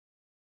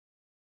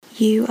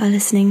You are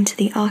listening to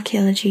the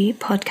Archaeology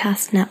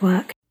Podcast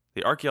Network.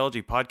 The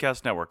Archaeology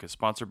Podcast Network is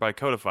sponsored by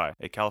Codify,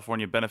 a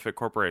California benefit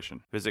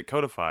corporation. Visit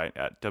Codify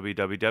at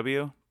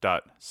www.codifi.com.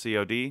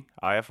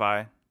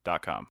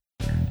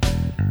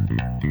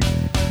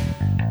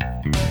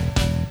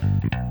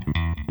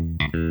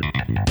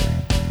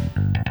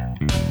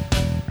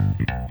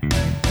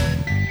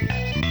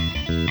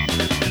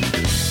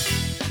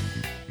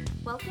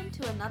 Welcome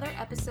to another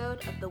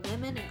episode of the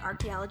Women in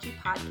Archaeology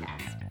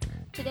Podcast.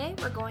 Today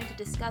we're going to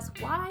discuss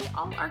why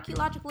all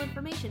archaeological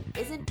information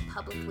isn't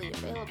publicly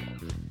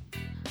available.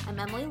 I'm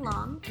Emily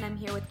Long, and I'm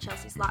here with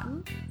Chelsea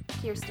Slotin,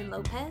 Kirsten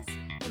Lopez,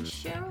 and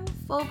Cheryl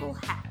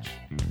Fogel-Hatch.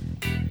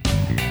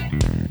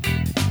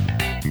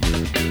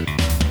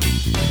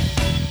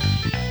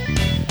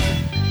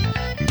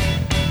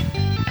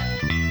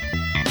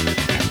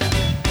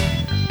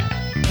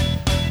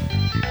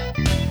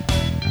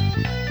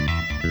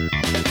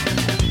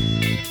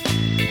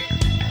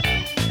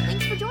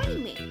 Thanks for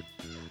joining me.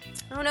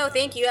 Oh no,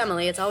 thank you,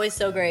 Emily. It's always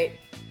so great.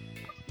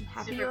 I'm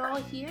happy you're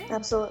all here.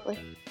 Absolutely.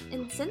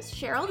 And since,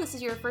 Cheryl, this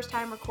is your first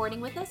time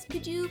recording with us,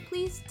 could you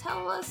please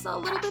tell us a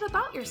little bit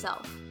about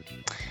yourself?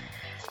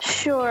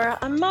 Sure.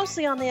 I'm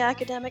mostly on the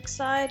academic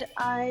side.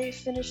 I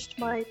finished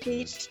my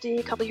PhD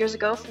a couple years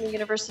ago from the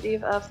University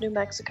of New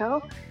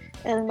Mexico,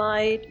 and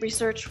my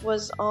research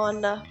was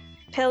on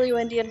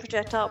Paleo-Indian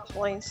projectile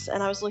points,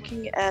 and I was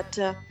looking at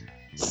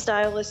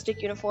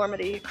stylistic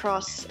uniformity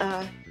across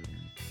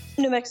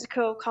New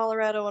Mexico,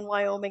 Colorado, and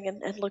Wyoming,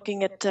 and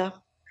looking at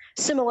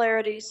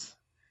similarities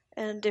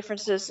and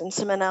differences in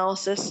some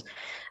analysis.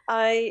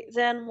 I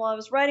then, while I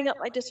was writing up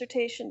my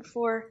dissertation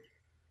for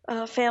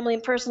family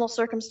and personal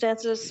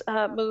circumstances,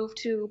 moved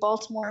to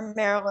Baltimore,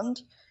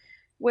 Maryland,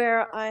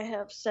 where I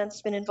have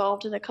since been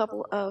involved in a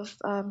couple of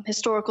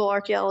historical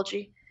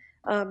archaeology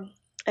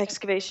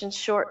excavations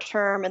short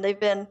term, and they've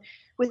been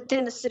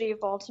within the city of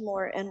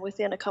Baltimore and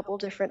within a couple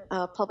different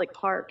public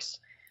parks.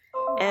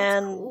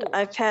 And cool.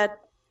 I'll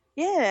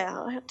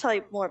tell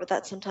you more about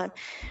that sometime.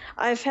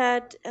 I've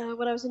had,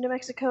 when I was in New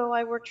Mexico,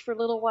 I worked for a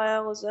little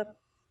while as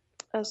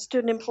a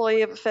student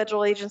employee of a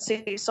federal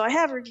agency, so I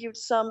have reviewed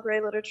some gray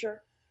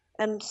literature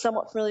and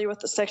somewhat familiar with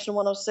the Section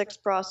 106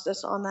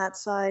 process on that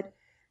side.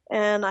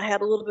 And I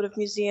had a little bit of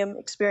museum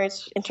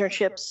experience,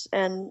 internships,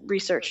 and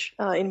research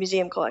in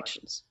museum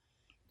collections.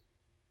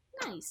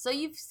 Nice. So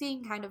you've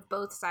seen kind of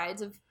both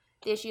sides of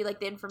the issue, like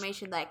the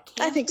information that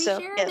can't be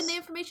shared yes. and the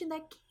information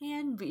that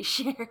can be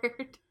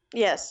shared.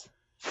 Yes.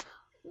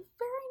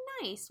 Very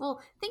nice.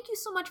 Well, thank you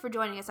so much for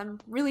joining us. I'm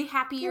really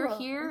happy you're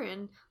here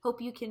and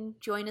hope you can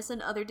join us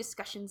in other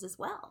discussions as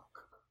well.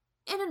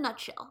 In a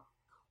nutshell,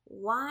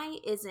 why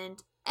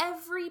isn't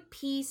every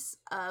piece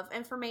of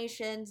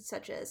information,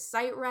 such as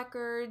site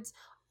records,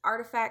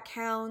 artifact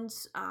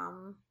counts,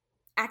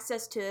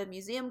 access to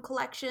museum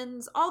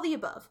collections, all the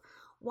above,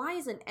 why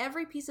isn't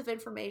every piece of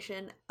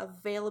information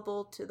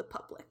available to the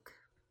public?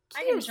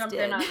 I can jump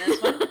in on this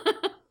one.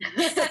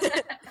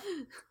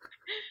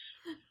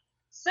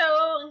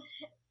 So,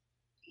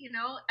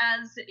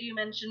 as you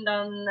mentioned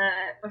on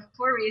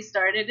before we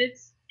started,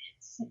 it's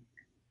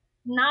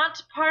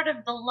not part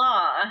of the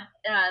law.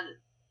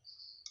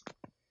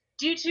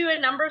 Due to a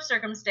number of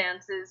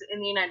circumstances in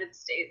the United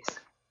States,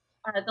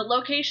 the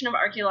location of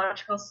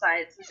archaeological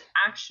sites is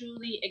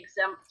actually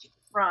exempt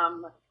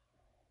from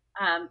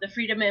the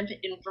Freedom of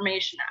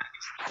Information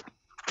Act.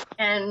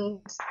 And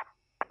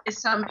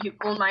some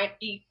people might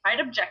be quite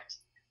objected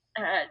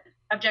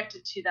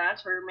to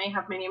that, or may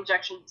have many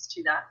objections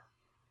to that.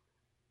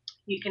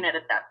 You can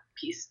edit that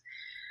piece.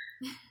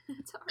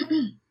 It's all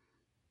right.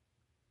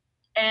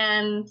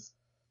 And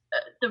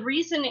the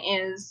reason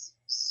is,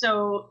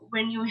 so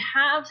when you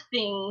have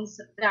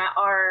things that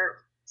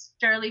are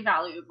fairly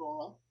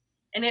valuable,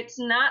 and it's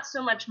not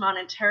so much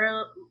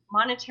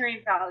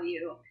monetary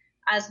value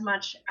as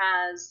much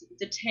as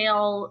the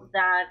tale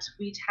that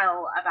we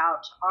tell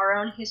about our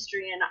own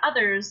history and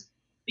others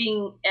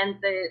being,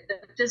 and the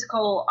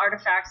physical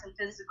artifacts and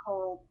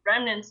physical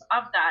remnants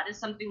of that is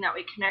something that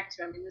we connect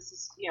to. I mean, this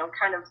is,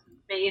 kind of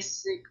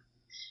basic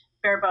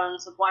bare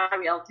bones of why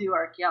we all do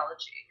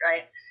archaeology,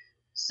 right?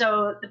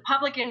 So the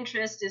public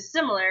interest is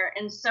similar,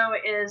 and so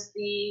is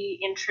the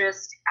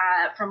interest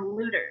from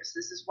looters.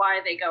 This is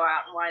why they go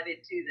out and why they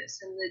do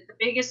this. And the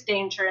biggest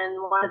danger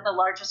and one of the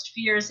largest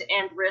fears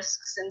and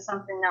risks, and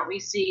something that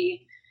we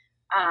see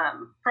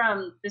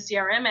from the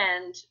CRM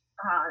end,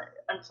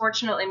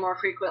 unfortunately more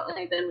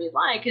frequently than we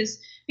like, is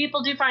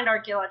people do find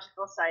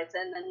archaeological sites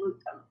and then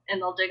loot them,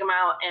 and they'll dig them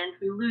out, and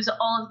we lose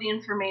all of the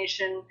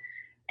information.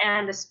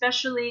 And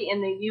especially in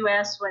the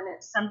U.S., when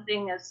it's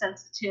something as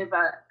sensitive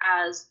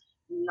as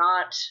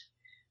not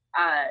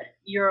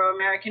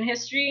Euro-American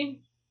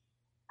history,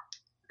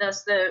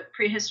 thus the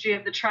prehistory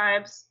of the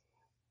tribes,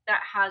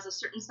 that has a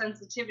certain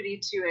sensitivity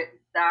to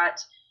it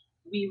that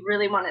we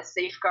really want to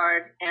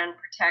safeguard and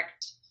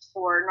protect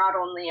for not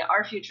only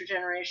our future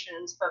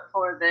generations, but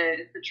for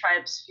the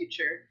tribe's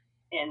future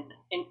in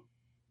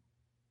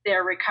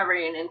their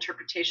recovery and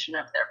interpretation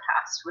of their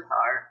past with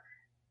our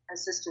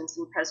assistance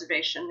in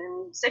preservation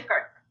and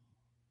safeguard.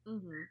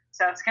 Mm-hmm.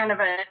 So it's kind of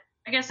a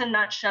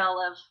nutshell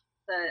of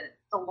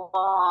the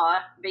law,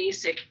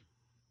 basic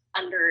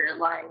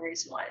underlying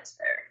reason why it's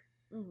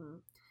there. Mm-hmm.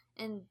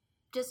 And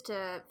just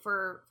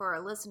for our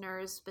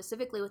listeners,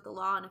 specifically with the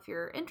law, and if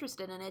you're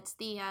interested in it, it's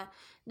the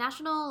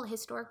National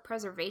Historic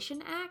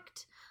Preservation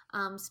Act.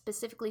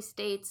 Specifically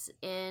states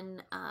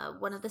in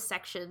one of the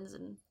sections,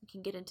 and you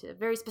can get into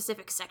very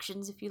specific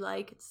sections if you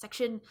like. It's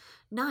Section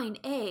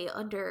 9A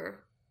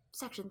under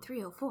Section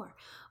 304.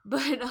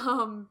 But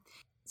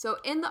so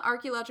in the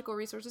Archaeological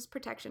Resources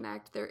Protection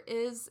Act, there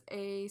is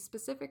a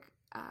specific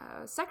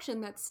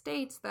section that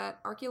states that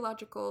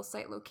archaeological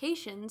site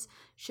locations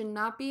should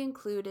not be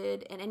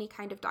included in any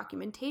kind of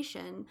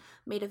documentation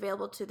made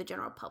available to the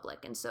general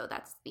public. And so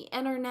that's the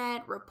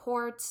internet,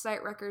 reports,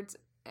 site records,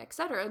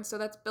 etc. And so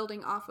that's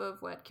building off of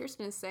what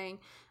Kirsten is saying.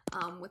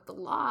 With the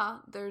law,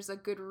 there's a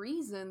good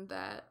reason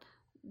that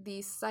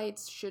these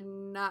sites should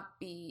not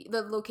be,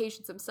 the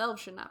locations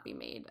themselves should not be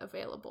made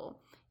available.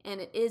 And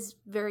it is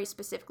very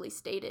specifically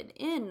stated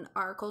in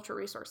our cultural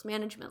resource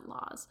management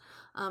laws.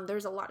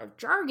 There's a lot of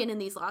jargon in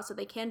these laws, so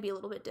they can be a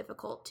little bit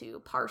difficult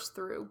to parse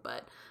through.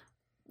 But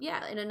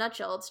yeah, in a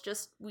nutshell, it's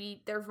just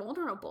they're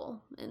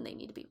vulnerable and they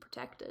need to be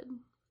protected.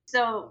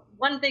 So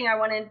one thing I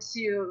wanted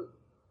to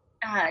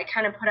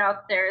kind of put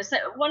out there is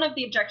that one of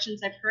the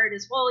objections I've heard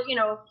is, well,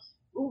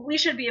 we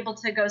should be able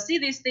to go see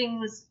these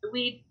things.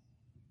 We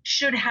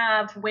should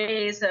have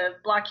ways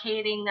of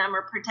blockading them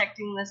or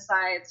protecting the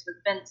sites with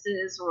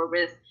fences or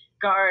with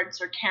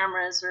guards or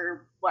cameras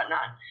or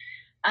whatnot.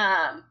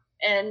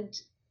 And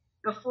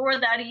before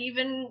that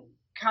even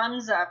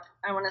comes up,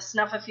 I want to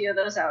snuff a few of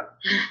those out.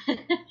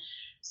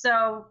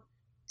 So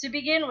to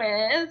begin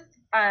with,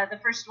 the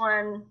first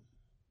one,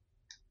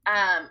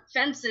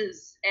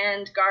 fences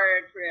and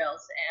guard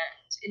rails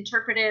and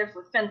interpretive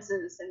with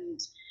fences. And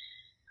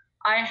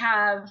I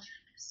have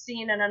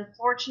seen an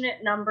unfortunate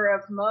number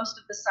of most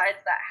of the sites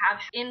that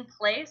have in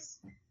place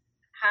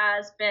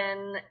has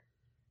been,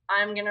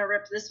 I'm going to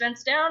rip this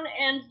fence down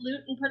and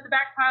loot and put the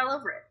back pile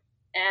over it.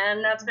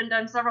 And that's been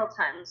done several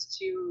times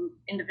to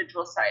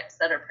individual sites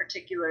that are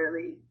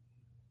particularly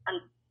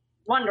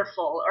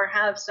wonderful or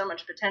have so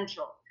much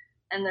potential.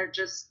 And they're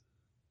just,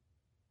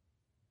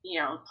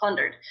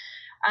 plundered.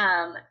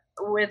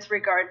 With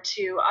regard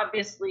to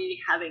obviously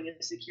having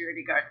a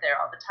security guard there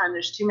all the time.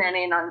 There's too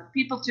many, and on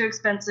people too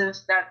expensive.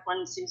 That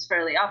one seems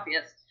fairly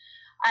obvious.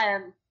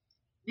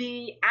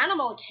 The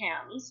animal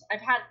cams,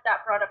 I've had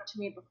that brought up to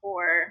me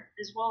before,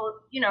 as well,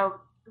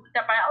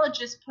 that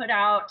biologists put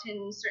out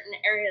in certain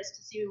areas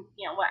to see,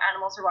 what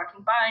animals are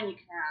walking by, and you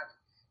can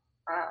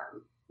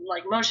have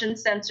like motion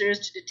sensors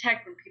to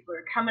detect when people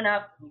are coming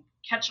up and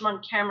catch them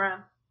on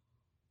camera.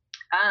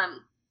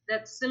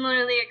 That's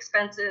similarly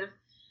expensive.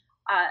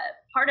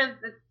 Part of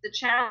the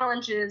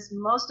challenge is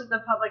most of the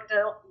public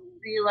don't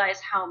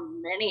realize how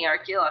many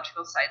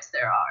archaeological sites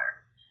there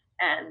are.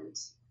 And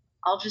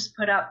I'll just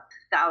put up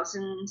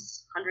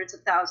thousands, hundreds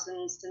of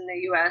thousands in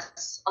the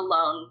U.S.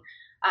 alone,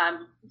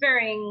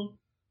 varying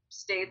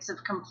states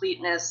of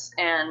completeness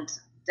and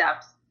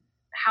depth.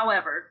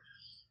 However,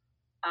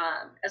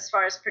 as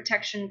far as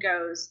protection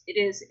goes, it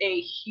is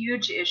a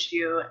huge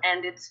issue,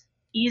 and it's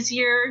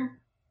easier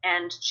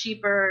and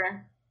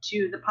cheaper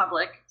to the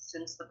public,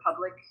 since the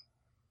public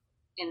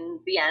in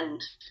the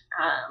end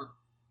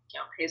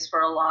pays for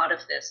a lot of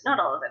this, not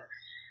all of it,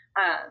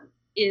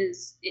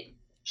 is it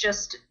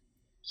just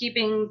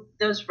keeping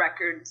those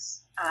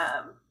records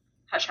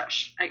hush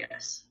hush, I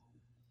guess,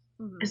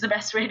 is the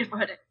best way to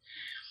put it.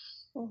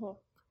 Mm-hmm.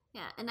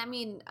 Yeah, and I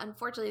mean,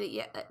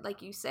 unfortunately,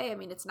 like you say, I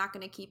mean, it's not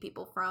going to keep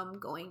people from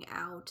going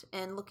out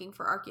and looking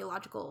for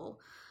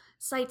archaeological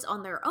sites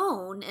on their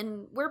own,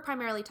 and we're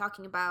primarily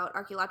talking about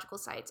archaeological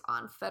sites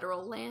on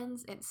federal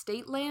lands and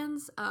state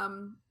lands.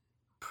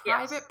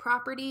 Private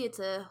property, it's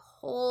a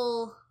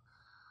whole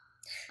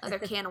other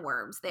can of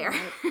worms there.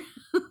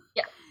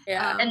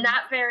 Yeah. And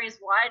that varies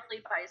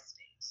widely by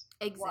state.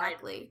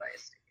 Exactly.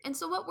 And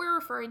so what we're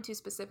referring to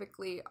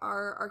specifically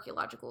are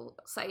archaeological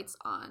sites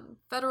on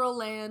federal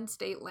land,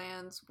 state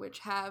lands, which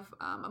have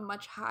a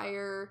much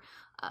higher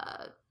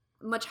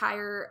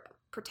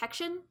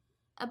protection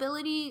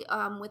ability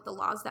with the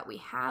laws that we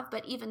have.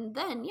 But even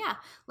then,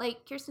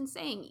 like Kirsten's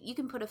saying, you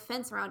can put a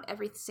fence around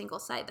every single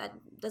site. That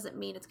doesn't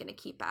mean it's going to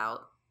keep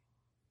out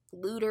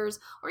looters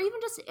or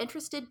even just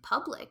interested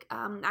public.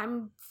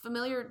 I'm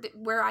familiar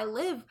where I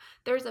live,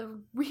 there's a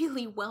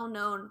really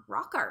well-known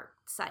rock art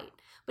site,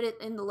 but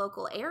in the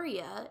local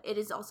area, it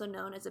is also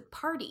known as a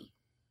party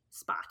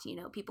spot.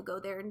 People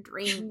go there and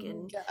drink,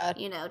 and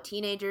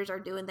teenagers are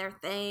doing their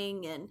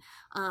thing, and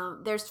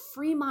there's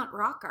Fremont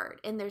rock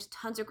art, and there's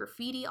tons of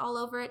graffiti all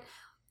over it.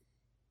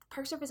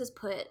 Park Service has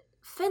put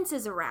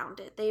fences around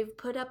it. They've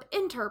put up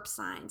interp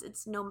signs.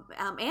 It's no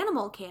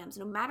animal cams.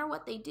 No matter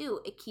what they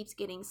do, it keeps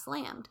getting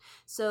slammed.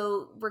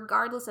 So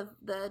regardless of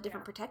the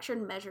different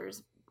protection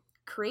measures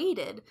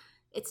created,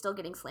 it's still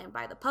getting slammed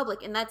by the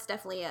public. And that's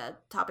definitely a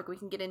topic we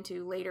can get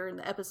into later in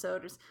the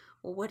episode is,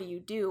 well, what do you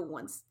do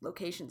once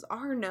locations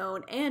are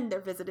known and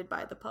they're visited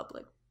by the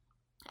public?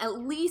 at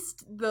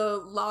least the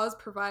laws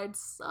provide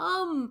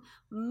some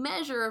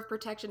measure of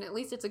protection. At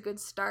least it's a good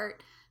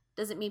start.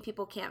 Doesn't mean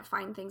people can't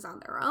find things on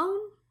their own,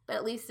 but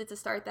at least it's a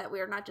start that we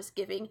are not just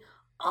giving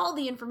all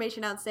the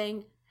information out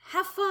saying,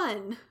 have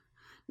fun.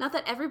 Not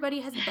that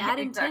everybody has bad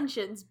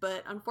intentions,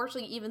 but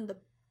unfortunately even the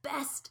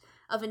best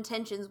of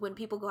intentions when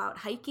people go out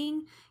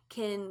hiking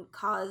can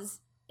cause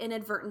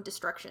inadvertent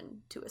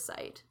destruction to a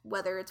site,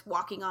 whether it's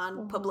walking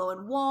on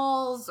Puebloan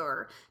walls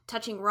or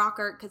touching rock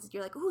art because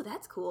you're like, ooh,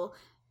 that's cool.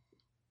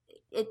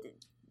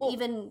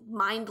 Even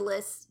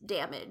mindless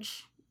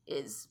damage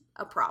is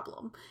a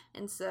problem.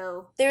 And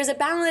so there's a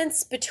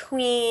balance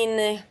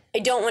between, I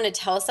don't want to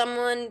tell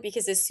someone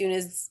because as soon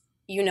as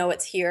you know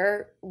it's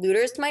here,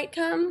 looters might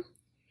come.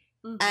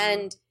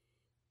 And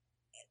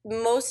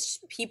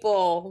most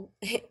people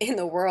in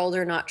the world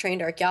are not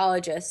trained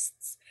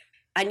archaeologists,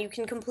 and you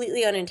can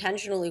completely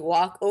unintentionally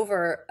walk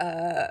over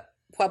a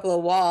Pueblo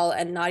wall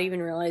and not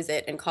even realize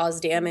it and cause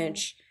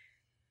damage,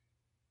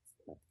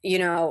 you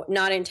know,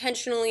 not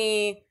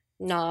intentionally,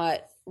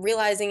 not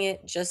realizing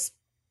it, just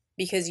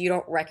because you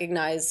don't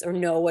recognize or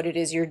know what it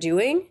is you're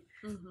doing.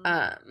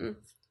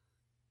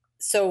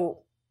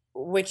 So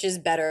which is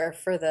better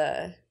for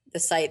the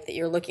site that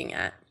you're looking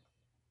at?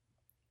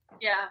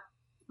 Yeah.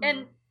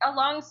 And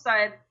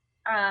alongside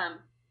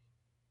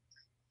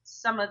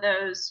some of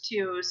those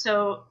too,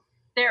 so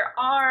there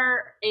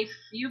are a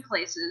few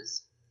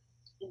places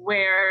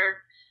where,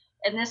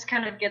 and this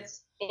kind of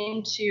gets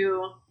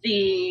into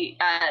the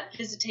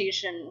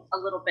visitation a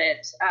little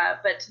bit,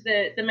 but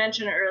the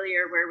mention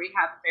earlier where we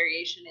have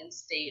variation in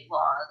state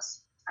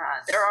laws,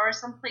 there are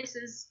some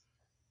places,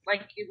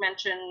 like you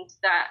mentioned,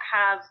 that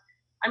have,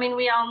 I mean,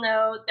 we all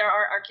know there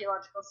are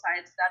archaeological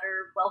sites that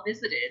are well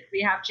visited.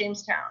 We have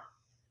Jamestown.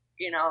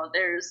 You know,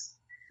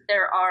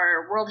 there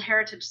are World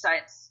Heritage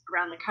sites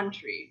around the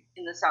country,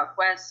 in the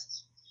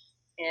Southwest,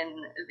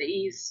 in the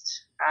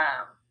East,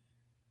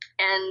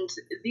 and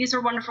these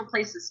are wonderful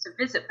places to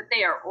visit, but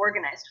they are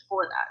organized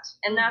for that.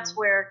 And that's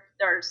where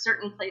there are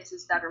certain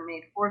places that are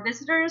made for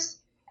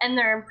visitors, and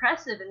they're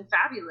impressive and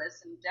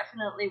fabulous and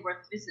definitely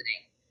worth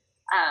visiting.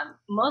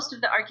 Most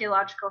of the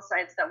archaeological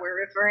sites that we're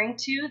referring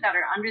to that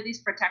are under these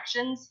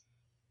protections,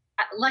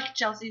 like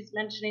Chelsea's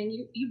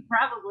mentioning, you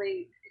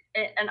probably,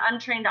 an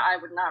untrained eye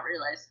would not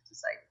realize it's a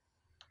site.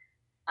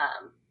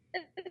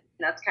 And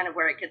that's kind of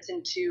where it gets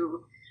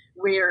into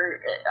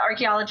where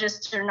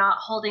archaeologists are not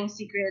holding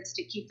secrets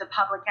to keep the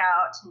public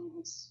out,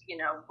 and you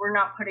know, we're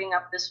not putting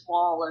up this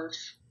wall of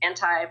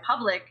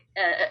anti-public.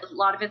 A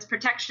lot of it's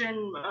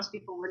protection. Most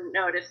people wouldn't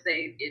know it if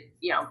they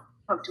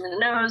poked them in the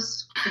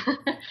nose.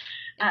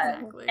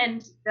 Exactly.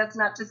 And that's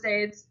not to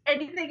say it's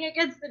anything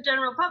against the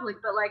general public,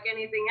 but like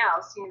anything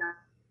else, you know,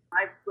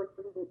 I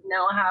wouldn't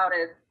know how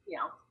to, you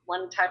know,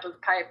 one type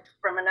of pipe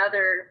from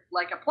another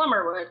like a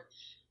plumber would,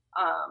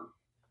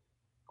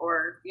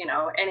 or, you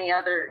know, any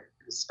other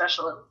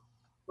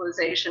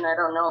specialization. I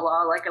don't know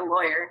law like a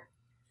lawyer.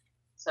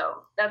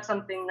 So that's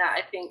something that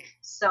I think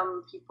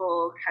some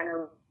people kind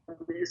of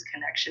lose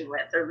connection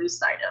with or lose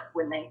sight of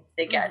when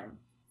they get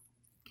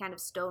kind of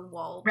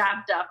stonewalled,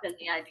 wrapped up in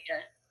the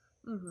idea.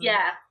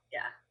 Yeah.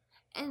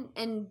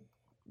 And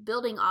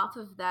building off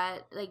of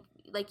that,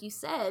 like you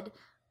said,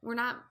 we're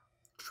not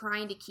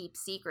trying to keep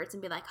secrets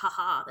and be like,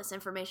 haha, this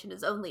information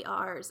is only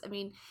ours. I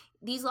mean,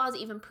 these laws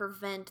even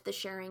prevent the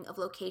sharing of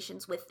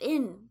locations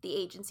within the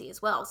agency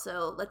as well.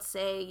 So let's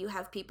say you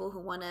have people who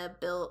want to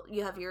build,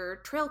 you have your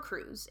trail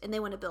crews and they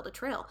want to build a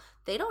trail.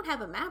 They don't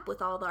have a map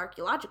with all the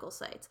archaeological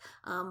sites.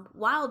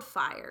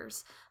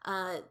 Wildfires,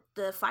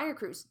 the fire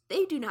crews,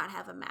 they do not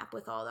have a map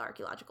with all the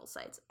archaeological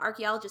sites.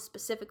 Archaeologists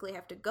specifically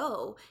have to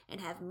go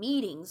and have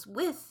meetings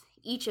with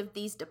each of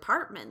these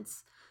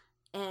departments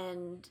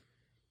and,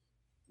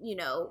 you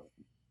know,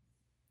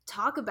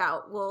 talk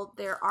about, well,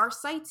 there are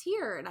sites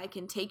here and I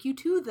can take you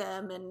to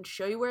them and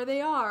show you where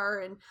they are,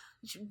 and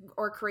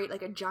or create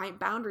like a giant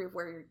boundary of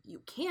where you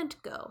can't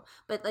go.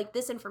 But like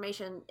this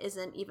information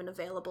isn't even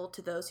available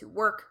to those who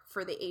work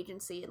for the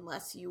agency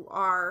unless you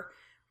are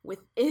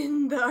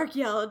within the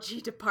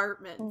archaeology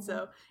department.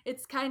 So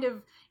it's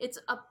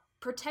a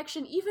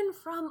protection even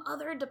from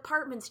other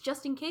departments,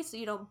 just in case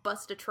you don't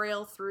bust a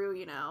trail through,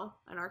 you know,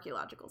 an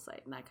archaeological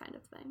site and that kind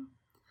of thing.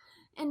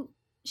 And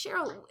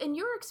Cheryl, in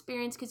your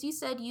experience, because you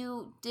said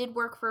you did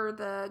work for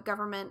the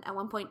government at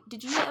one point,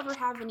 did you ever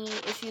have any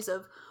issues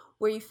of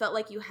where you felt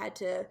like you had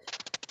to,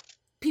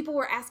 people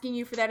were asking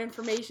you for that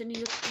information,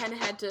 you kind of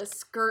had to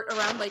skirt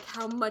around like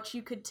how much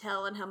you could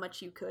tell and how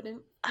much you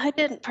couldn't? I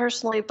didn't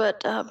personally,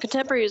 but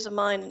contemporaries of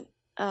mine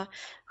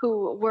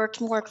who worked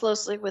more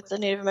closely with the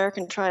Native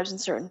American tribes in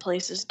certain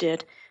places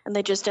did, and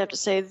they just have to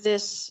say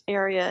this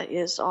area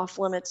is off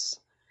limits,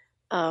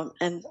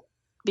 and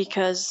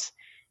because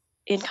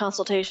in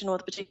consultation with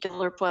a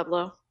particular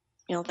Pueblo,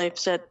 you know, they've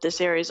said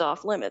this area is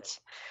off limits.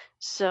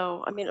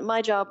 So, I mean,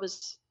 my job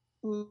was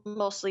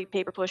mostly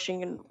paper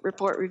pushing and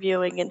report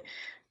reviewing and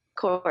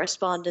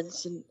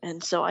correspondence,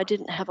 and so I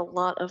didn't have a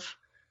lot of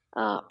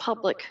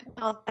public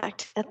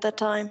contact at that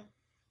time.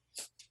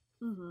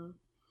 And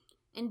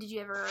did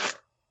you ever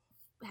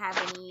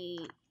have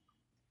any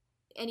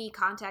any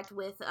contact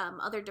with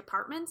other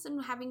departments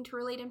and having to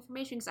relate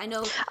information? Because I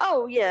know.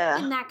 Oh yeah.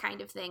 In that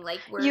kind of thing, like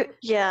where.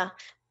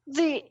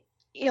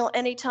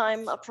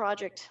 Anytime a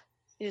project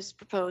is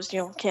proposed,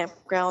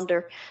 campground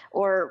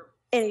or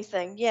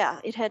anything,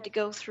 it had to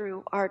go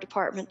through our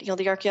department,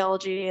 the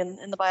archaeology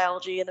and the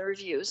biology and the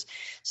reviews.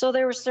 So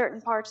there were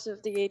certain parts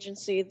of the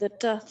agency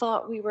that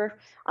thought we were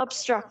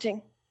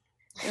obstructing,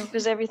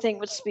 because everything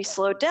would be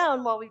slowed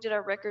down while we did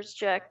our records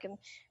check, and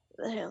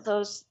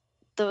those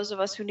of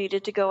us who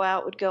needed to go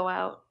out would go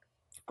out.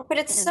 But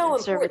it's so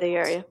important. Survey the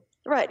area.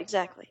 Right,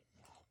 exactly.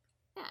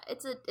 Yeah,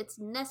 it's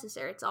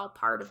necessary. It's all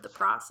part of the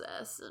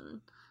process, and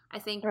I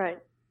think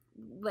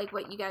like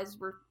what you guys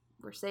were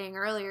saying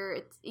earlier,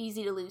 it's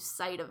easy to lose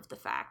sight of the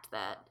fact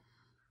that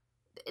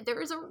there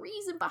is a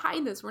reason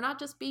behind this. We're not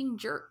just being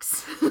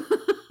jerks.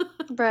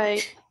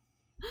 Right.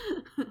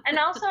 And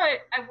also, I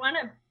want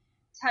to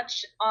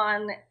touch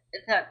on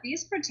that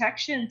these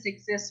protections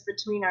exist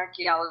between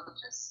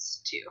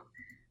archaeologists too.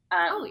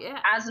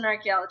 As an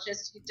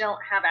archaeologist, you don't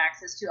have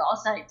access to all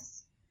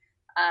sites.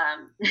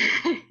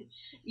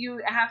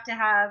 You have to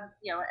have,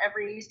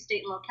 every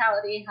state and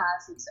locality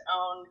has its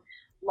own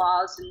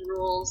laws and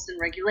rules and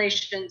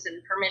regulations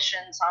and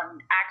permissions on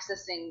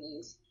accessing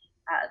these.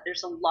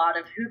 There's a lot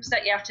of hoops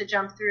that you have to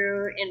jump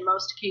through in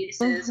most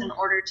cases in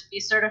order to be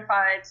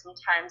certified.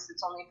 Sometimes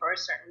it's only for a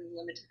certain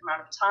limited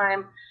amount of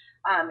time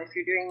if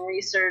you're doing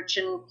research,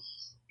 and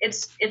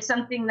it's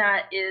something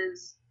that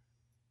is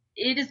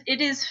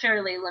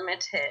fairly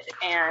limited,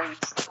 and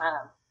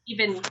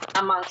even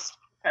amongst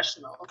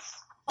professionals.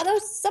 Although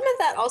some of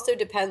that also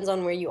depends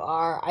on where you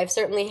are. I've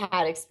certainly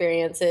had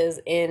experiences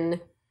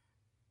in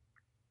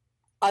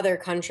other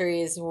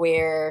countries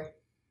where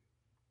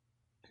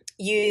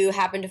you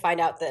happen to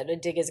find out that a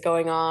dig is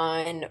going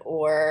on,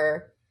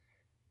 or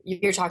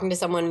you're talking to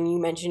someone and you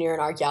mention you're an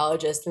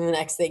archaeologist, and the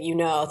next thing you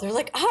know, they're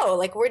like, oh,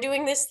 like, we're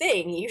doing this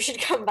thing. You should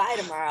come by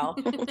tomorrow.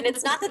 And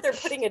it's not that they're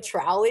putting a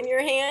trowel in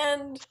your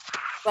hand,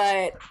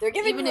 but they're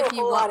giving you a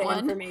whole lot of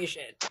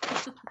information.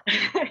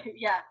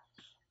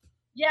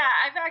 Yeah,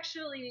 I've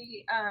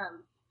actually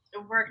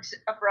worked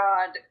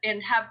abroad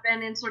and have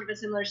been in sort of a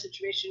similar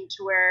situation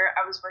to where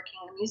I was working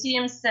in a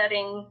museum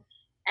setting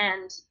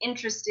and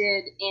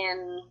interested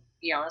in,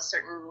 a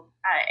certain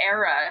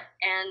era.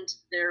 And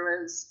there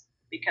was,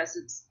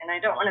 and I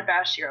don't want to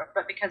bash Europe,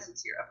 but because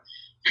it's Europe,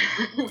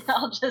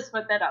 I'll just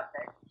put that out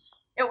there.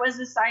 It was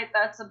a site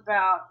that's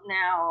about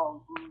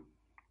now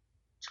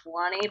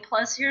 20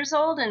 plus years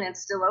old, and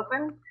it's still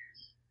open.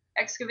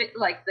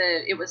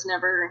 It was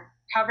never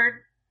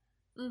covered.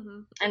 Mm-hmm.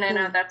 And I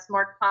know that's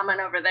more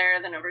common over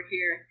there than over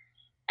here.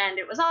 And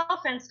it was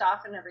all fenced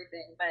off and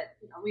everything, but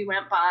we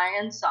went by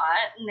and saw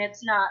it, and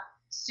it's not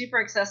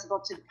super accessible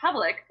to the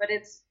public, but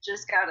it's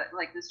just got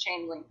this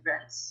chain link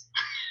fence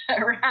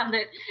around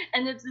it,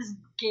 and it's this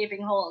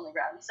gaping hole in the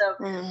ground. So,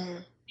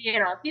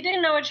 if you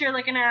didn't know what you're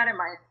looking at, it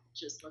might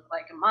just look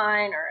like a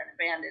mine or an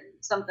abandoned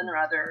something or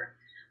other.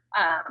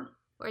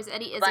 Or as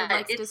Eddie Izzard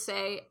likes to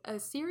say, a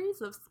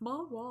series of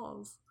small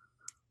walls.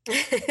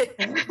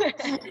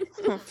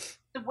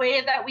 The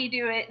way that we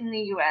do it in the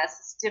U.S.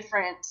 is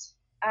different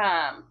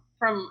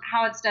from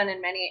how it's done in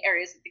many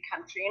areas of the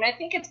country. And I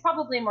think it's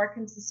probably more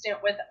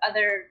consistent with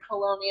other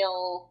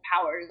colonial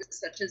powers,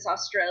 such as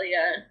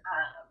Australia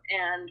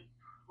and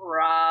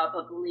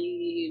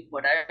probably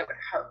what I would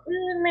hope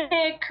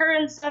may occur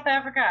in South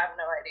Africa. I have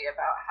no idea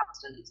about how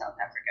it's done in South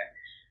Africa.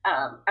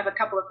 I have a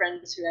couple of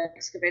friends who have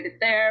excavated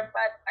there,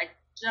 but I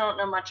don't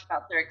know much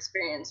about their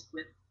experience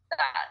with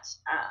that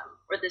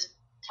or this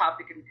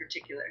topic in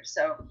particular.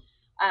 So,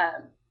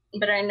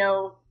 but I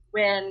know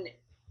when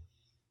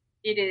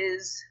it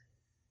is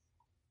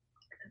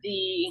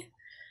the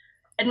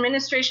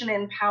administration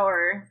in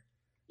power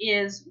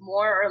is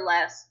more or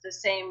less the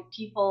same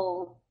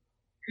people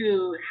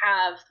who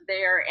have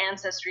their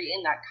ancestry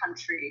in that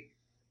country,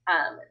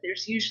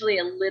 there's usually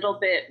a little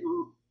bit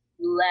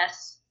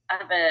less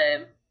of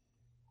a,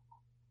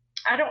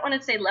 I don't want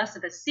to say less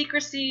of a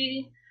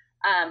secrecy,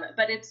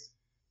 but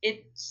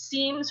it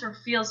seems or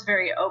feels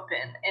very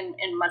open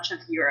in much of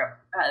Europe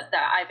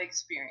that I've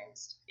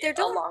experienced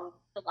along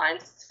the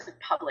lines of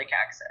public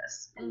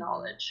access and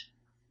knowledge.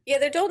 Yeah,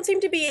 there don't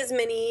seem to be as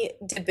many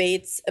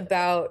debates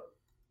about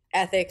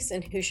ethics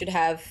and who should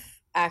have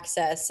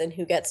access and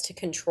who gets to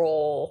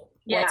control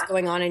what's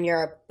going on in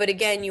Europe. But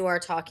again, you are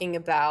talking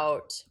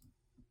about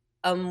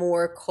a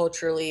more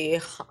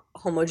culturally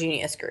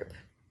homogeneous group.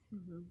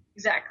 Mm-hmm.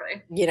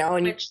 Exactly.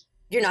 And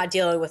you're not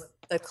dealing with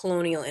the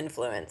colonial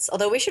influence.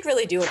 Although we should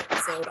really do an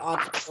episode on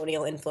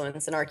colonial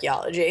influence in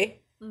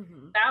archaeology.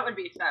 Mm-hmm. That would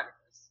be fabulous.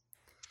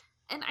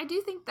 And I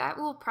do think that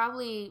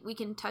we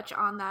can touch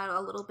on that a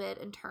little bit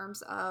in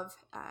terms of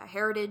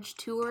heritage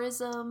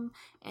tourism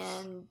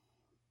and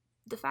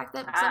the fact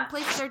that some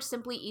places are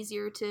simply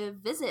easier to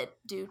visit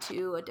due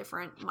to a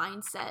different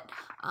mindset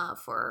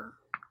for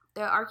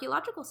the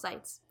archaeological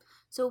sites.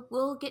 So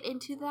we'll get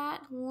into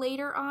that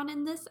later on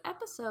in this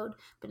episode.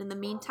 But in the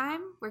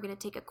meantime, we're going to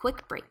take a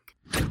quick break.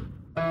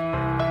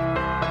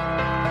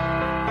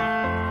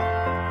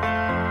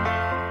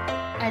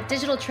 At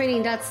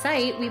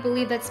digitaltraining.site, we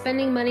believe that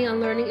spending money on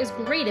learning is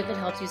great if it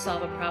helps you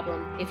solve a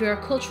problem. If you're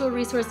a cultural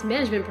resource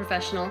management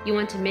professional, you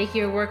want to make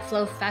your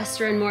workflow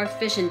faster and more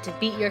efficient to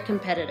beat your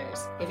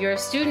competitors. If you're a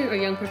student or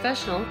young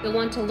professional, you'll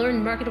want to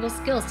learn marketable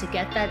skills to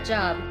get that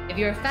job. If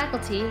you're a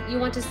faculty, you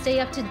want to stay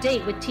up to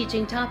date with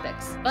teaching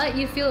topics, but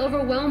you feel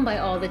overwhelmed by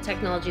all the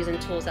technologies and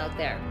tools out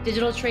there.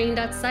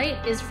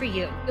 Digitaltraining.site is for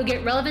you. You'll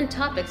get relevant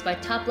topics by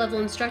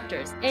top-level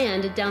instructors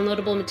and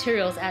downloadable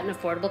materials at an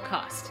affordable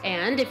cost.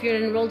 And if you're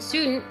an enrolled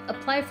student,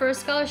 apply for a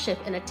scholarship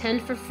and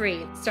attend for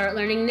free. Start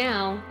learning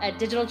now at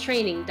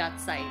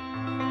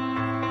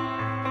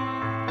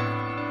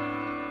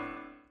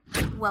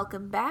digitaltraining.site.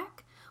 Welcome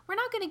back. We're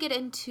now going to get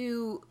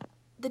into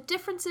the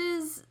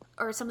differences,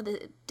 or some of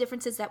the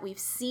differences that we've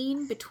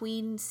seen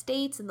between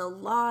states and the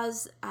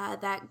laws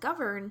that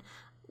govern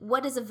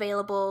what is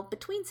available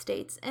between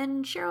states.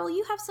 And Cheryl,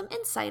 you have some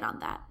insight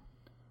on that.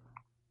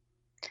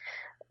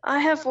 I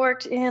have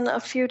worked in a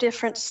few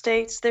different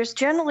states. There's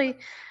generally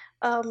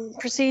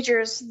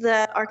procedures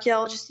that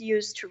archaeologists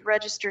use to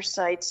register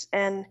sites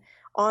and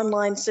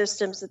online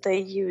systems that they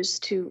use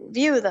to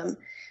view them.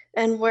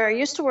 And where I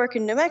used to work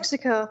in New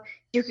Mexico,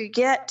 you could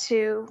get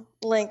to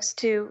links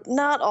to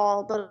not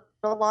all, but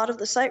a lot of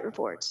the site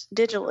reports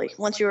digitally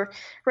once you were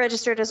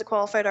registered as a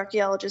qualified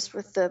archaeologist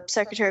with the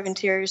Secretary of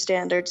Interior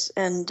standards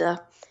and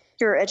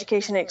your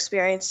education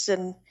experience.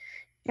 And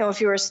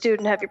if you were a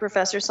student, have your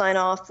professor sign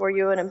off for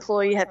you, an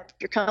employee, have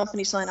your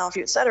company sign off for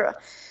you, et cetera.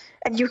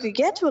 And you could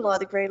get to a lot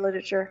of the gray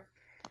literature.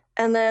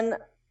 And then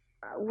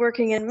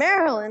working in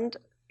Maryland,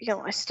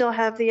 I still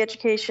have the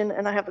education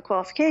and I have the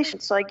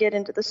qualifications, so I get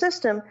into the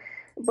system,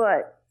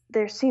 but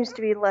there seems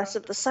to be less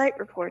of the site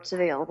reports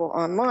available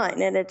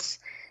online, and it's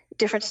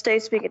different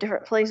states being at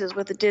different places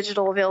with the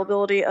digital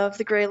availability of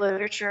the gray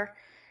literature.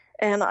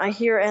 And I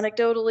hear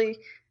anecdotally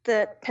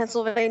that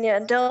Pennsylvania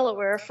and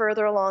Delaware are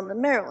further along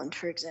than Maryland,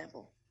 for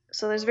example.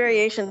 So there's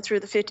variation through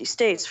the 50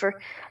 states for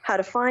how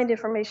to find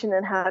information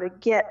and how to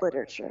get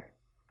literature.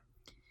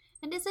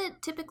 And is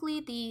it typically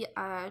the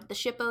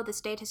SHPO, the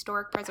State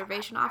Historic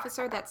Preservation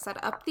Officer, that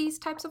set up these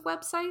types of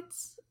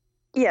websites?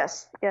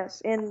 Yes.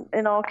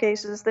 In all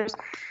cases, there's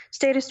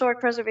State Historic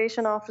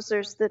Preservation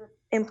Officers that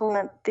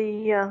implement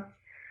the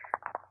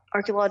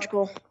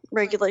archaeological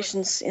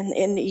regulations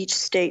in each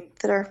state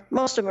that are,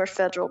 most of them are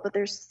federal, but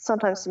there's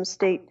sometimes some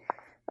state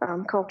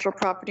cultural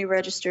property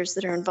registers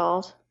that are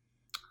involved.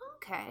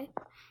 Okay.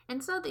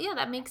 And so,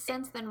 that makes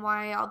sense then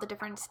why all the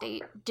different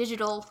state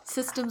digital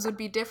systems would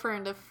be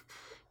different.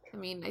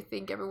 I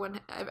think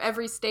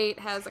every state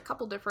has a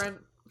couple different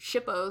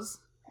SHPOs.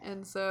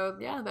 And so,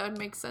 that would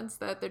make sense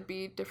that there'd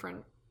be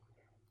different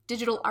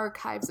digital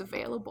archives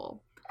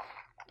available.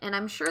 And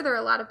I'm sure there are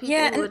a lot of people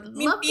who would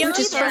love to see that. Which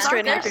is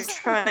frustrating if you're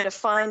trying to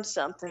find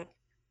something.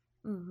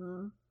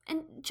 Mm-hmm.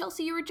 And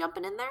Chelsea, you were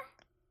jumping in there? I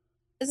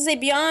was going to say,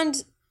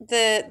 beyond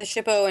the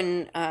SHPO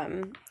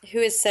and who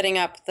is setting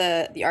up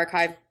the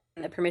archive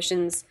and the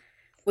permissions,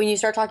 when you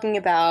start talking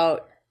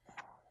about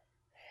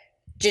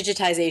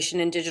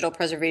digitization and digital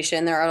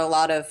preservation, there are a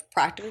lot of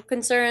practical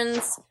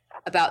concerns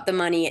about the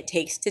money it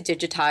takes to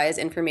digitize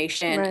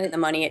information, right, and the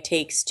money it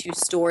takes to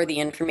store the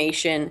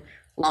information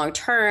long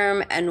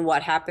term, and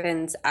what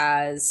happens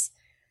as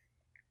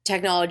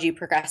technology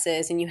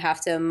progresses and you have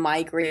to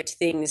migrate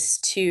things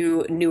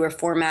to newer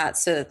formats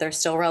so that they're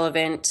still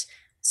relevant.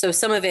 So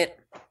some of it,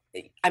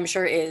 I'm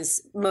sure,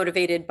 is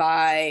motivated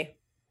by,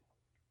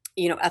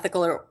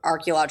 ethical or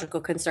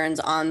archaeological concerns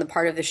on the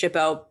part of the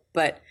SHPO,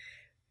 but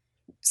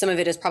some of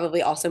it is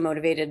probably also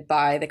motivated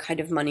by the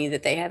kind of money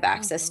that they have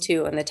access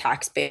to and the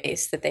tax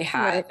base that they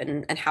have,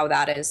 right, and how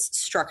that is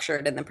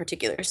structured in the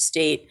particular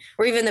state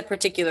or even the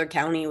particular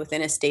county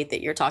within a state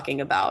that you're talking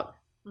about.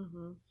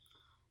 Mm-hmm.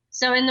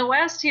 So in the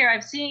West here,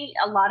 I've seen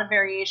a lot of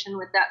variation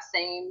with that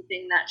same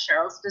thing that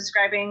Cheryl's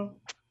describing.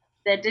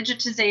 The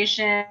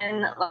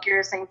digitization, like you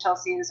were saying,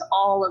 Chelsea, is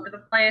all over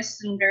the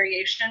place in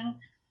variation.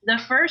 The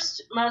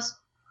first most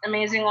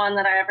amazing one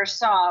that I ever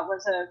saw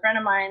was a friend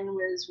of mine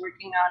was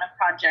working on a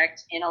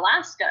project in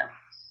Alaska.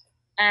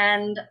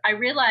 And I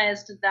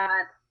realized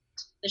that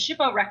the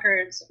SHPO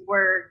records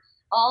were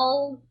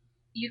all,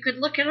 you could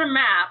look at a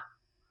map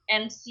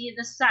and see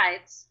the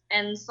sites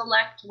and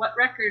select what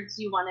records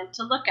you wanted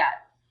to look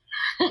at.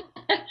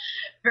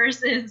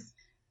 Versus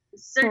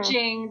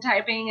searching,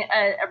 typing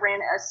ran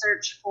a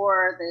search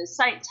for the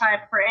site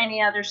type for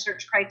any other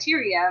search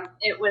criteria.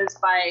 It was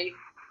by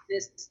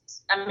this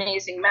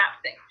amazing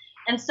map thing.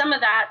 And some of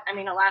that,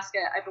 Alaska,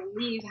 I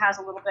believe, has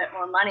a little bit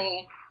more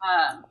money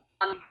on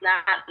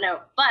that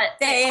note. But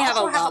they have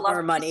a lot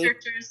more money.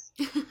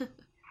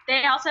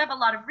 They also have a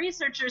lot of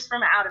researchers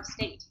from out of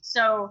state.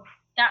 So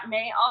that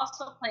may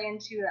also play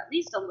into at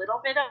least a little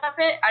bit of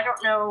it. I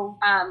don't know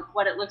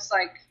what it looks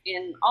like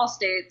in all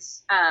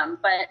states,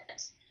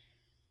 but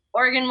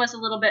Oregon was a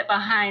little bit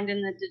behind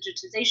in the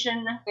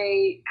digitization.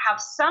 They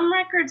have some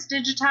records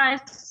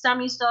digitized.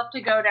 Some you still have to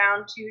go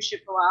down to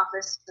SHPO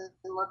office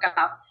and look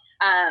up,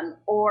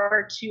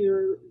 or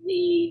to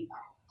the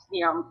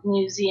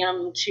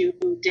museum to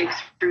dig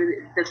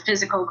through the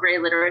physical gray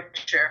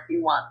literature if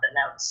you want the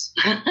notes,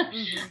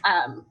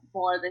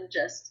 more than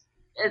just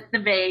the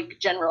vague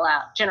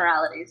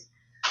generalities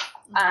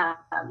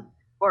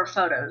or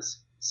photos.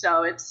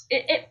 So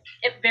it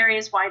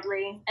varies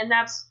widely, and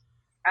that's,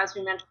 as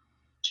we mentioned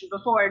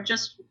before,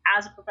 just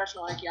as a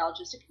professional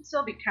archaeologist, it can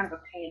still be kind of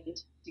a pain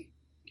to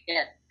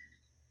get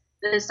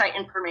the site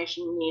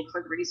information you need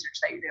for the research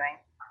that you're doing.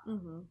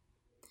 Mm-hmm.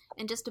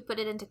 And just to put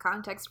it into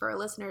context for our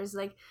listeners,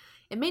 like,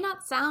 it may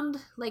not sound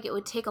like it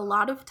would take a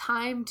lot of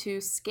time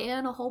to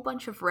scan a whole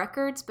bunch of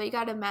records, but you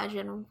got to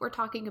imagine we're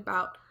talking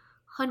about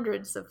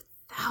hundreds of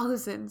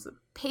thousands of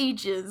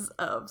pages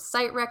of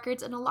site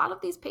records, and a lot of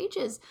these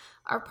pages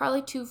are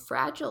probably too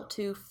fragile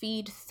to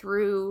feed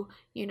through,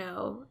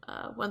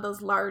 one of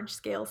those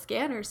large-scale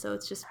scanners, so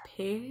it's just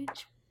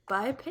page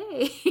by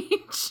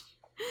page.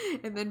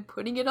 And then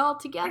putting it all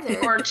together.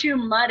 Or too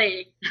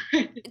muddy.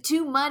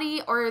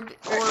 or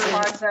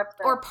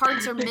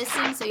parts are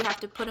missing, so you have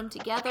to put them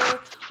together,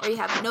 or you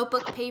have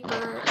notebook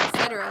paper,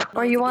 etc.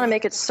 Or you want to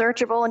make it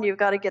searchable, and you've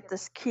got to get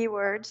this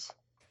keywords.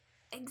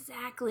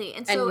 Exactly.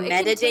 And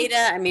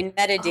metadata,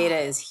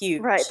 metadata is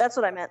huge. Right, that's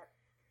what I meant.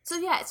 So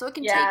it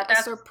can take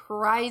a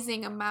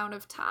surprising amount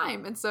of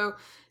time. And so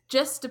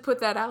just to put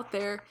that out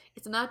there,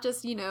 it's not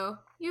just, your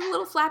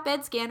little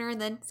flatbed scanner and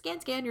then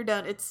scan, you're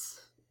done. It's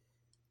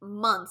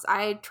months.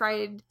 I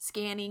tried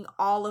scanning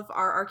all of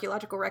our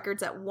archaeological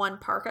records at one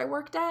park I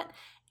worked at,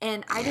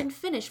 and I didn't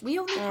finish. We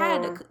only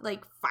had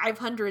like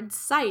 500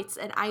 sites,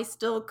 and I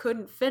still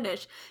couldn't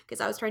finish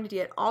because I was trying to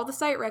get all the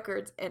site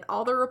records and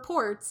all the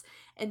reports,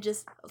 and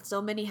just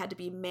so many had to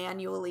be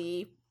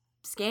manually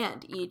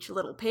scanned, each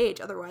little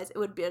page. Otherwise, it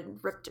would have been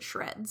ripped to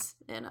shreds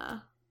in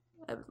a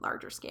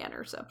larger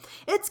scanner. So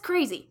it's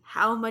crazy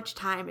how much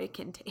time it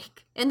can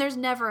take, and there's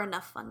never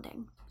enough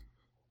funding.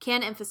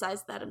 Can't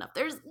emphasize that enough.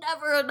 There's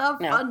never enough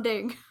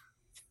funding.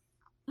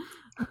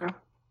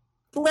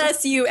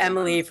 Bless you,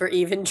 Emily, for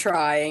even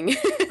trying.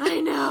 I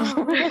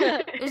know.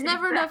 There's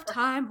never enough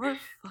time or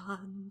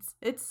funds.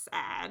 It's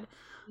sad.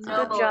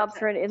 Good job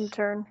for an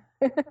intern.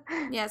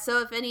 Yeah, so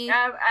if any...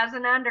 As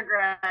an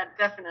undergrad,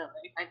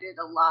 definitely. I did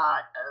a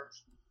lot of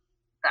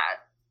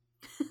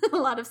that. A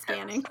lot of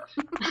scanning.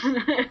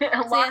 A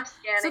lot of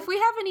scanning. So if we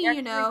have any,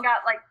 we got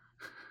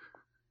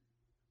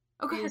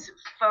these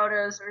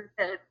photos or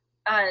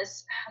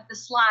the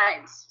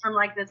slides from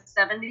like the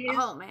 70s.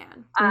 Oh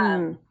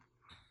man.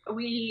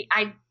 We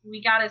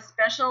got a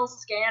special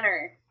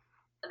scanner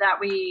that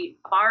we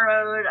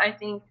borrowed, I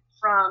think,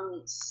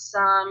 from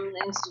some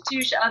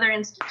other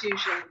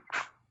institution,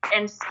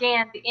 and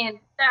scanned in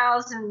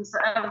thousands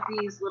of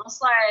these little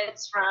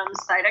slides from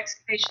site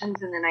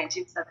excavations in the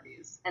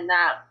 1970s, and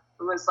that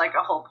was like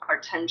a whole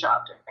part-time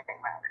job during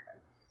my undergrad.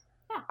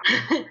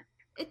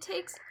 Yeah. It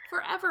takes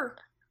forever.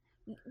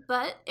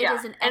 But it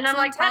is an and I'm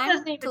like,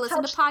 time to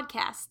listen to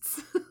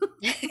podcasts.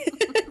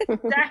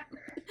 Exactly.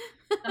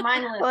 The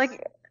mindless.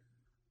 Like,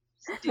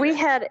 we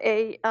had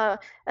a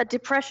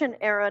Depression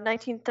era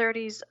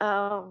 1930s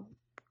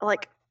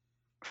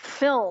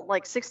film,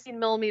 like 16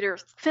 millimeter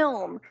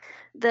film,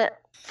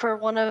 that for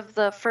one of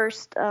the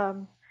first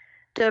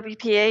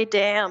WPA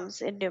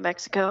dams in New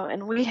Mexico,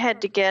 and we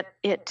had to get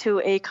it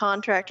to a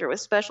contractor with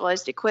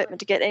specialized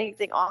equipment to get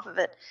anything off of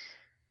it.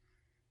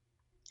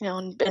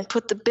 And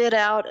put the bid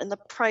out and the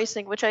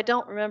pricing, which I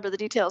don't remember the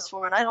details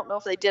for, and I don't know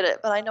if they did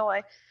it, but I know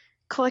I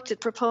collected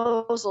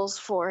proposals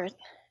for it.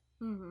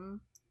 Mm-hmm.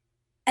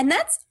 And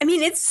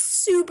it's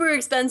super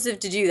expensive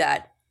to do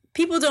that.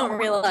 People don't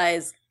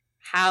realize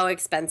how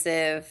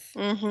expensive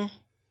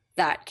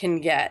that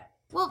can get.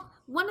 Well,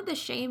 one of the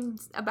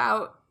shames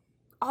about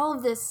all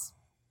of this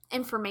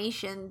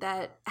information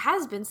that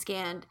has been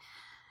scanned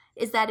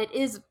is that it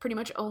is pretty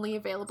much only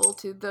available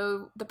to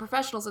the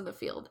professionals in the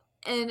field.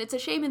 And it's a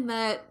shame in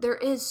that there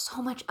is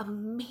so much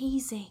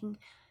amazing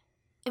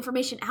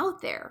information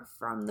out there,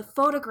 from the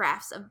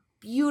photographs of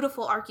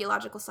beautiful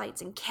archaeological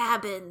sites and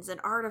cabins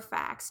and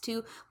artifacts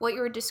to what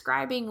you were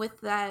describing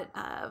with that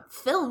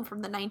film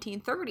from the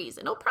 1930s.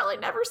 And it'll probably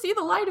never see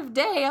the light of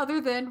day other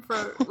than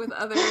with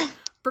other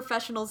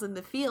professionals in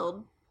the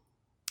field.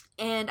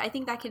 And I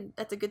think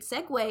that's a good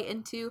segue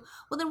into,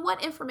 well, then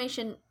what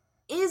information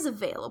is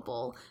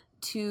available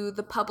to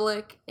the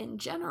public in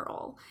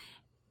general?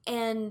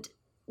 And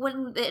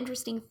one of the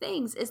interesting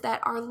things is that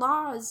our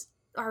laws,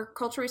 our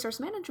cultural resource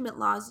management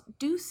laws,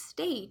 do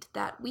state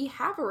that we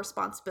have a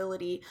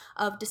responsibility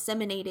of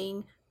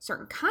disseminating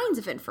certain kinds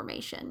of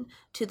information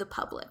to the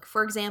public.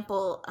 For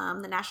example,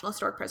 the National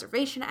Historic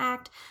Preservation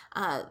Act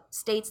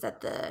states that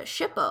the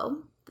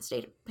SHPO, the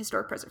State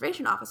Historic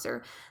Preservation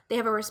Officer, they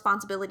have a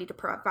responsibility to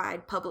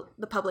provide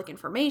the public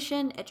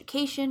information,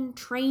 education,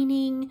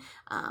 training,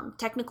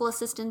 technical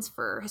assistance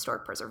for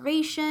historic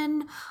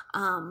preservation,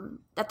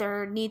 that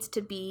there needs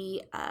to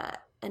be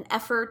an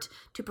effort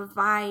to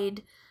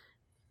provide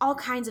all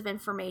kinds of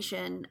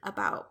information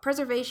about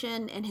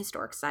preservation and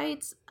historic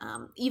sites.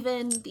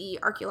 Even the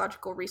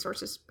Archaeological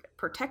Resources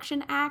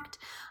Protection Act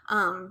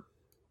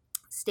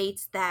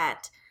states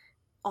that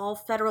all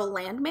federal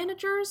land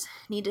managers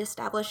need to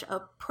establish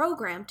a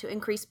program to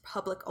increase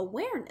public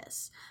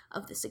awareness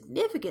of the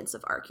significance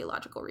of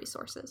archaeological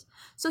resources.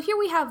 So here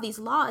we have these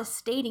laws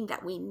stating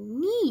that we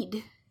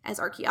need, as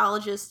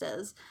archaeologists,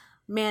 as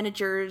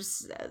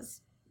managers,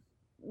 as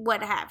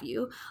what have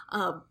you,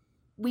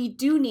 we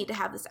do need to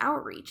have this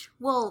outreach.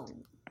 Well,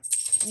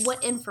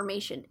 what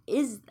information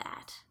is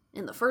that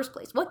in the first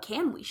place? What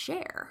can we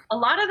share? A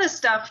lot of the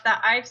stuff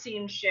that I've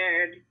seen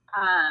shared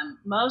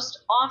most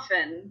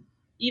often,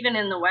 even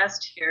in the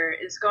West here,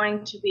 is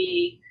going to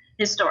be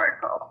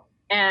historical.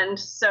 And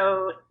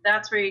so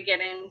that's where you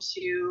get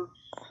into,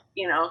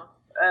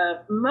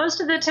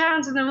 most of the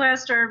towns in the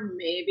West are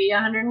maybe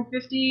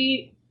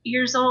 150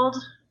 years old.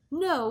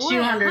 No,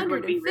 200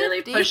 would be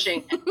really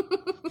pushing.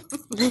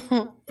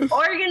 Oregon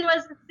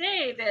was the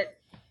same at,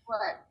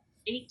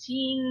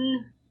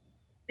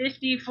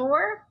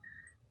 1854?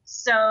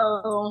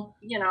 So,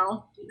 do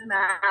the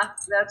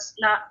math. That's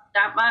not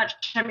that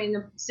much. I mean,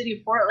 the city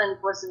of Portland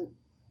wasn't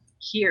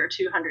here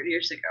 200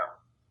 years ago.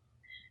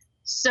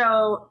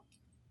 So,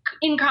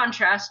 in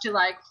contrast to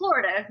like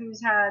Florida, who's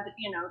had,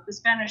 the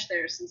Spanish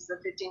there since the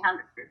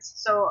 1500s.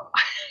 So,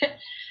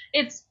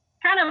 it's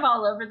kind of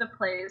all over the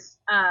place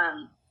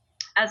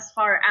as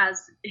far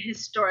as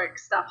historic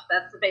stuff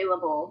that's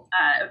available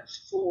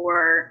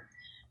for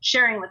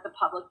sharing with the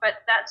public,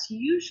 but that's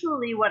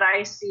usually what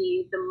I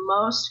see the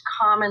most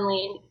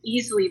commonly and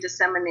easily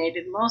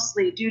disseminated,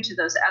 mostly due to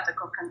those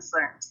ethical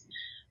concerns.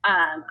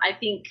 I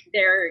think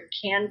there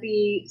can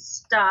be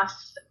stuff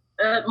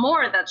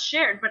more that's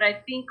shared, but I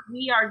think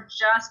we are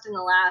just in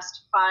the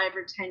last 5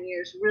 or 10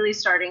 years really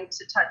starting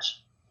to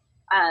touch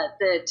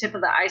the tip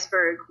of the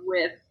iceberg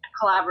with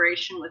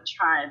collaboration with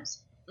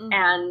tribes. Mm-hmm.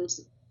 And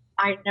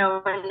I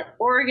know in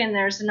Oregon,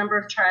 there's a number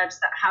of tribes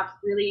that have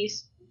really,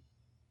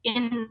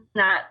 in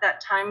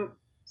that time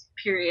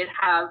period,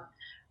 have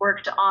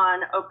worked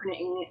on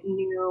opening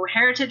new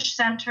heritage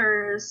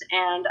centers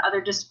and other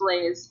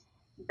displays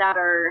that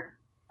are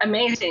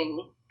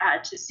amazing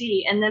to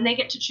see. And then they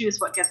get to choose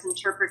what gets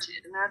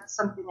interpreted. And that's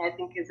something I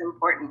think is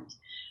important.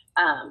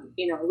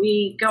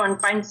 We go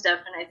and find stuff,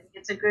 and I think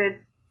it's a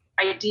good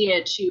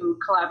idea to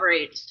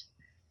collaborate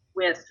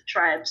with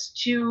tribes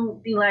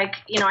to be like,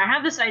 I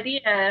have this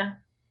idea,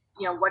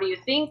 what do you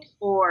think?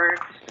 Or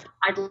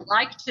I'd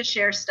like to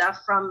share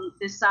stuff from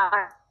this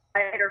side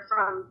or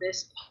from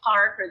this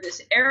park or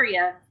this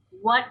area.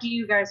 What do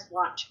you guys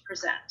want to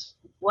present?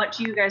 What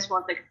do you guys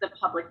want the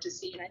public to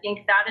see? And I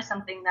think that is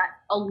something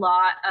that a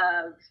lot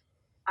of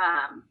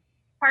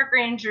park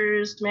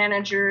rangers,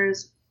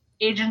 managers,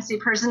 agency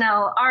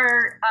personnel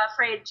are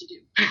afraid to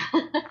do,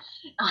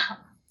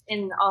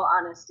 in all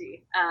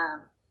honesty.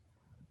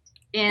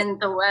 In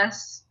the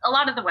West, a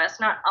lot of the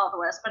West, not all the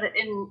West, but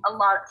in a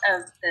lot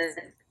of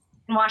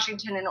in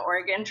Washington and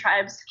Oregon,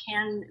 tribes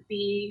can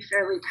be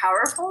fairly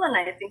powerful, and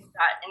I think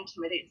that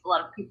intimidates a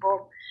lot of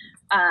people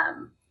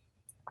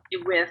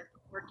with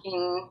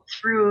working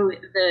through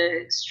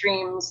the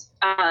streams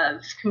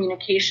of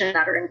communication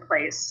that are in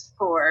place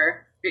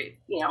for,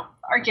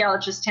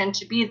 archaeologists tend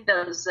to be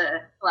those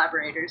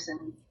collaborators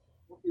and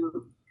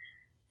who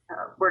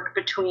work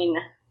between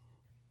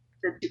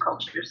the two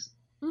cultures.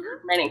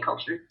 Mm-hmm. Many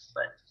cultures,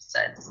 but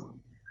besides.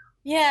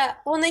 Yeah,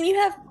 well, and then you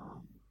have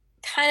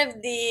kind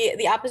of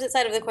the opposite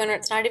side of the coin, where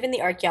it's not even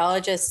the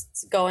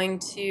archaeologists going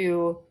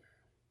to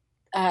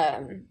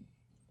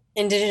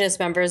indigenous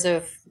members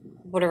of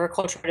whatever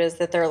culture it is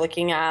that they're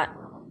looking at.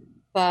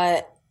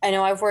 But I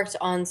know I've worked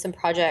on some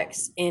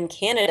projects in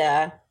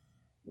Canada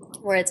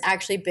where it's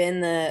actually been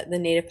the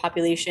native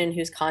population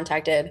who's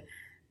contacted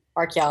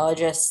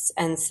archaeologists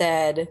and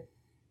said,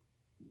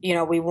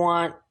 we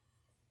want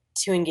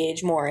to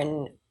engage more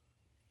in,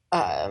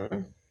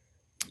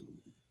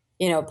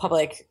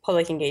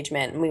 public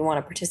engagement, and we want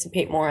to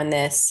participate more in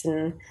this.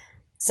 And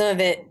some of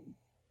it,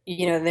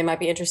 they might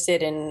be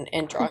interested in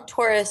drawing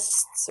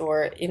tourists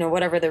or,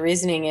 whatever the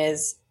reasoning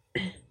is.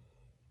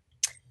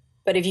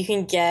 But if you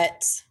can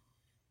get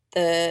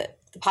the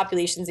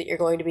populations that you're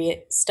going to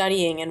be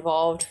studying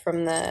involved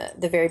from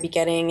the very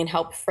beginning and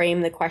help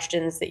frame the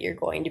questions that you're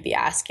going to be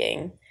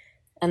asking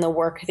and the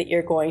work that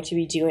you're going to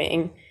be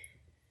doing,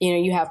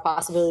 you have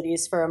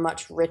possibilities for a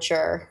much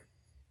richer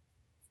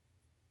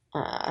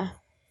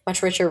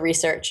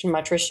research and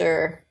much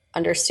richer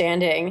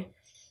understanding.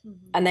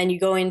 Mm-hmm. And then you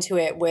go into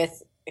it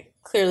with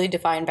clearly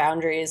defined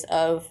boundaries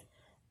of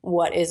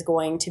what is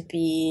going to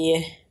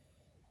be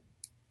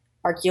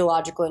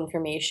archaeological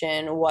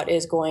information, what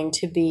is going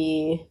to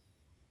be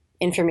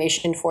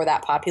information for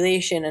that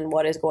population, and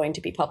what is going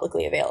to be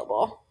publicly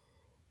available.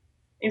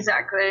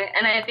 Exactly.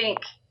 And I think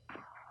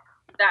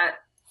that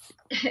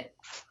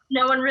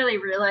no one really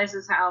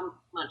realizes how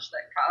much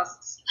that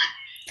costs.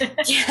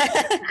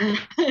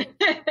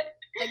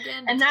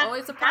 Again, and it's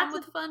always a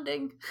problem with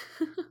funding.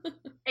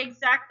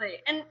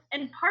 Exactly. And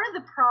part of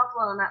the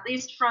problem, at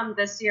least from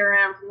the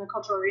CRM, from the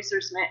Cultural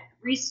Resource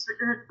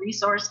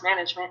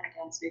Management, I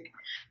can't speak,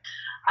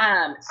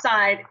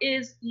 side,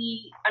 is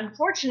the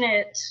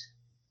unfortunate,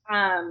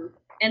 and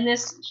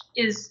this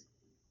is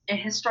a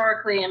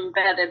historically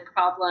embedded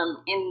problem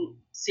in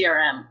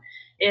CRM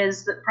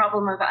is the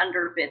problem of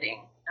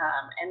underbidding.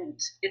 And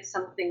it's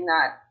something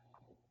that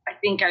I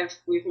think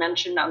we've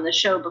mentioned on the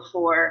show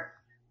before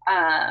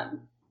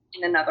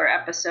in another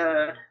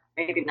episode,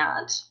 maybe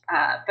not.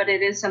 But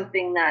it is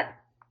something that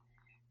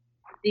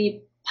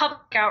the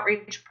public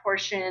outreach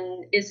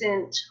portion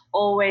isn't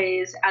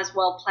always as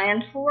well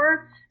planned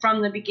for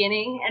from the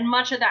beginning. And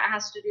much of that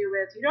has to do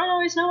with you don't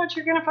always know what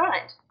you're going to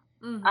find.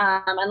 Mm-hmm.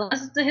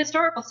 Unless it's a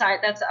historical site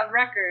that's a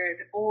record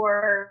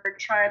or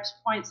tribes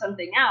point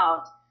something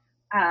out.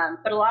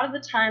 But a lot of the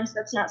times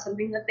that's not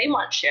something that they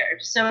want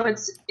shared. So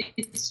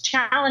it's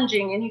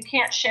challenging, and you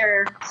can't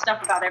share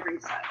stuff about every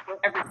site or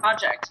every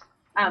project.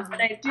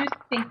 But I do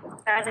think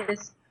that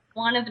is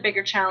one of the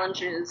bigger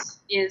challenges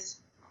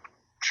is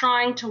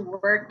trying to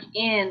work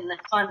in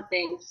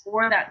funding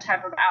for that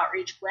type of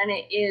outreach when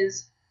it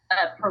is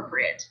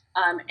appropriate,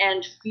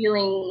 and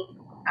feeling,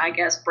 I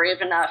guess,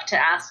 brave enough to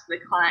ask the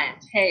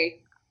client,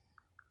 hey,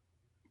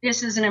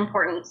 this is an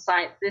important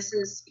site. This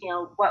is,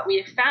 what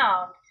we have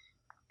found.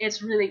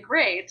 It's really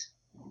great.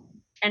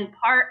 And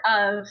part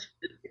of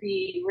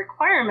the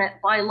requirement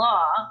by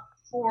law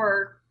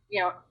for,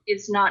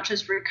 is not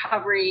just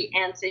recovery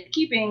and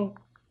safekeeping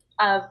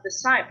of the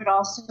site, but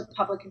also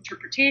public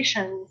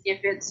interpretation if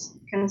it's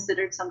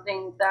considered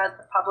something that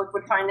the public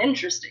would find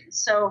interesting.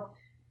 So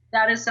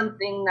that is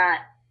something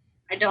that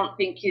I don't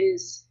think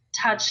is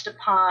touched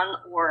upon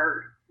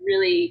or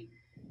really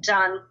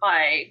done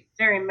by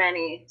very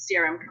many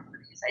CRM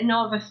companies. I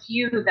know of a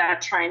few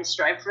that try and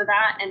strive for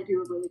that and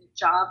do a really good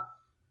job,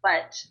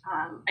 but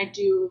I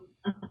do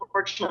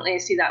unfortunately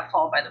see that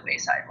fall by the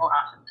wayside more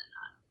often than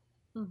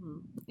not. Mm-hmm.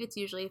 It's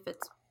usually if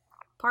it's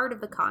part of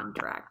the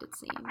contract, it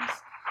seems.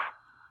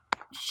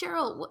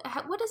 Cheryl,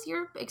 what has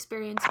your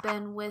experience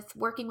been with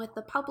working with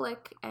the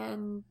public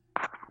and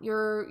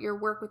your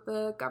work with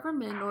the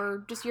government,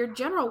 or just your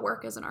general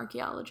work as an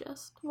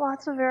archaeologist?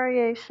 Lots of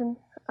variation.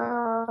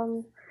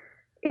 In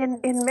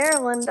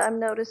Maryland, I'm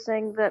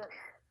noticing that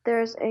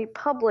there's a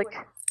public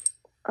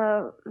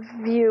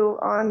view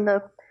on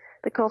the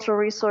cultural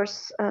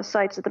resource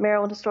sites that the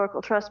Maryland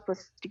Historical Trust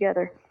puts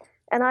together.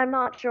 And I'm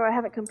not sure, I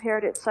haven't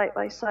compared it site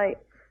by site,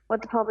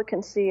 what the public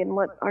can see and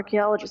what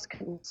archaeologists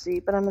can see,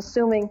 but I'm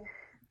assuming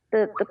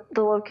that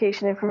the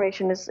location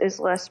information is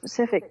less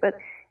specific, but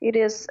it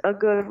is a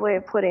good way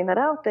of putting that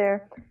out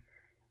there.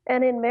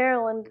 And in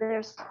Maryland,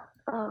 there's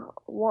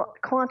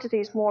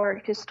quantities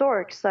more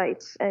historic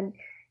sites, and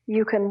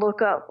you can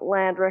look up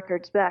land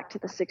records back to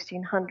the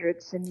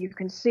 1600s, and you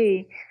can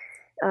see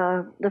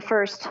the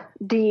first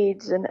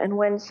deeds and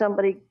when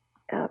somebody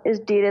is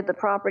deeded the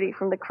property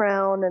from the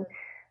crown, and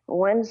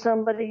when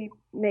somebody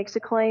makes a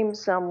claim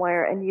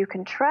somewhere, and you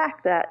can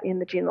track that in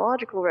the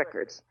genealogical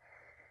records.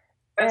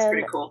 That's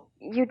pretty cool.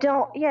 You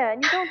don't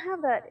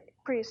have that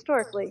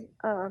prehistorically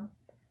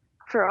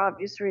for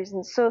obvious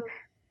reasons. So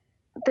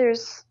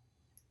there's,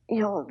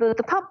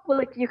 the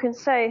public, you can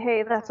say,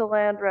 hey, that's a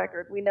land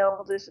record. We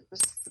know this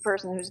is the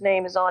person whose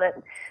name is on it.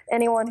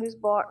 Anyone who's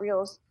bought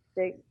real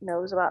estate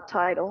knows about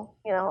title,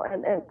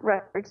 and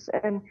records,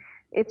 and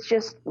it's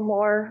just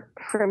more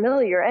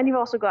familiar. And you've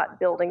also got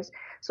buildings.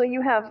 So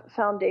you have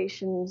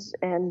foundations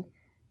and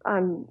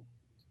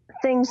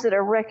things that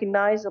are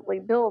recognizably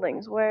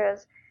buildings,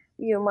 whereas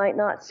you might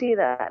not see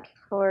that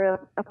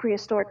for a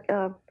prehistoric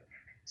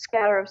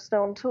scatter of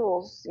stone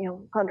tools,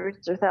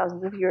 hundreds or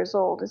thousands of years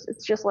old.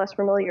 It's just less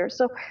familiar.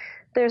 So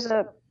there's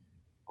a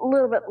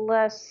little bit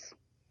less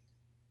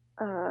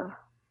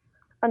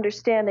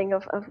understanding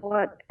of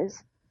what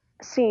is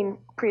seen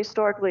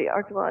prehistorically,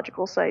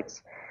 archaeological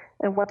sites,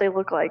 and what they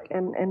look like,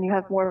 and you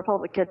have more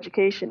public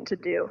education to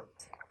do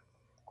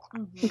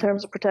in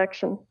terms of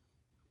protection.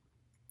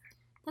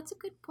 That's a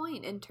good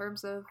point in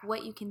terms of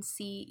what you can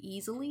see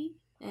easily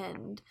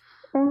and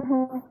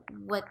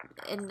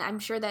and I'm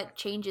sure that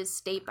changes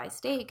state by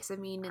state, because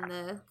in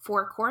the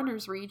Four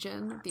Corners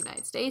region of the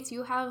United States,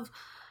 you have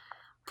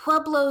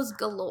pueblos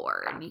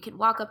galore, and you can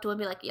walk up to them and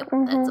be like, yep,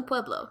 that's a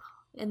pueblo.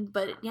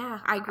 But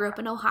I grew up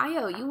in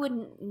Ohio. You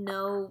wouldn't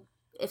know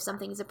if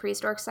something is a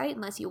prehistoric site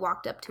unless you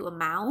walked up to a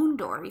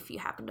mound or if you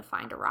happened to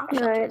find a rock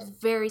shelter. Right. It's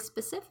very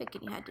specific,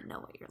 and you had to know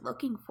what you're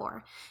looking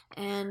for.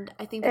 And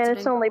I think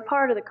it's only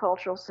part of the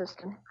cultural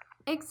system.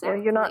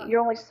 Exactly. You're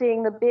only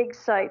seeing the big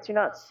sites.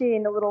 You're not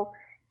seeing the little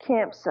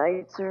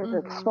campsites or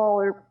the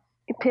smaller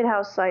pit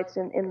house sites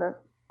in the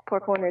Four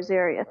Corners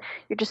area.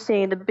 You're just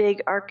seeing the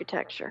big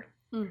architecture.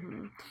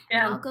 Mm-hmm.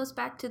 Yeah. It all goes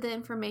back to the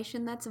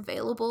information that's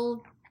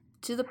available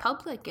to the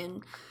public,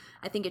 and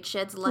I think it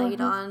sheds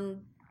light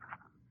on,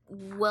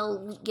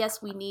 well,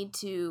 yes, we need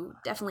to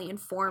definitely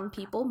inform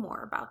people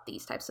more about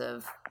these types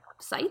of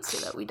sites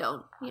so that we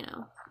don't,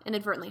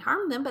 inadvertently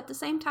harm them, but at the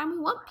same time, we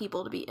want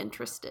people to be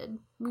interested.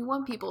 We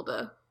want people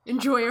to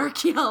enjoy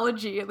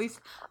archaeology, at least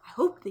I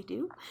hope they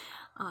do.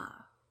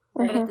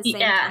 But at the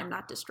same time,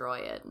 not destroy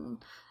it.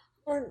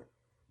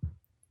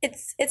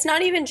 It's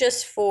not even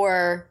just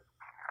for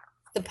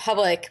the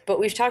public, but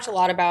we've talked a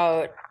lot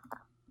about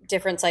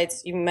different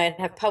sites. You might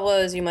have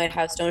pueblos, you might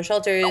have stone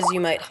shelters, you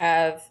might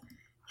have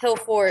hill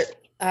fort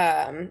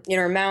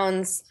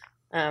mounds,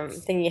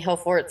 thinking hill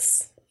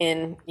forts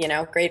in,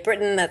 Great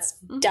Britain. That's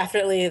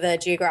definitely the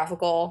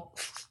geographical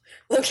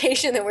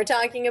location that we're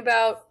talking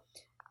about.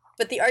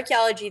 But the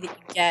archaeology that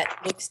you get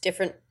looks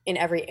different in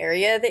every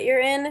area that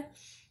you're in.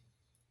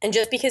 And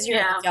just because you're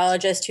an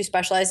archaeologist who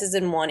specializes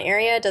in one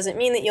area doesn't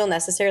mean that you'll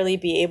necessarily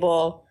be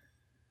able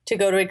to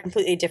go to a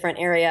completely different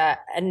area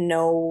and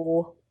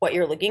know what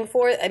you're looking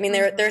for. I mean,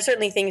 there are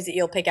certainly things that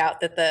you'll pick out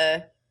that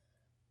the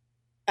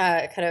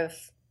kind of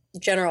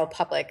general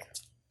public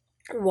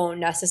won't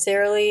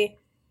necessarily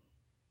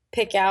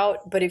pick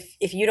out. But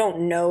if you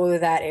don't know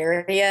that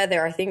area,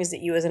 there are things that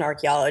you as an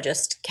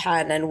archaeologist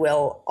can and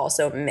will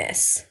also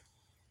miss.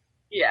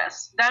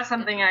 Yes, that's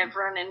something I've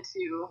run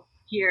into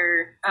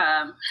here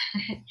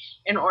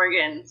in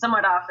Oregon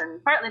somewhat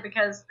often, partly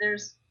because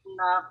there's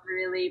not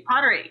really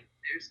pottery.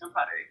 There's no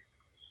pottery.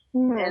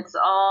 It's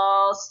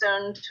all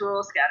stone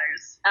tool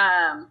scatters.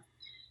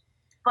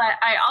 But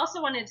I also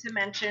wanted to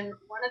mention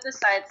one of the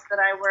sites that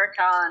I work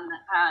on,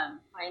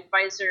 my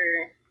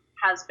advisor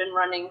has been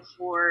running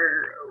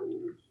for,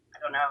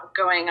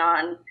 going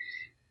on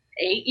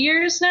 8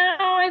 years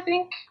now, I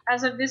think,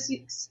 as of this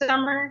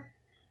summer.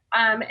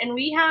 And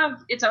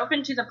it's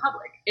open to the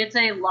public. It's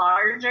a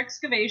large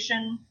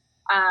excavation.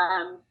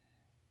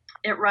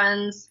 It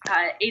runs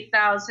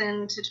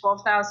 8,000 to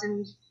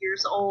 12,000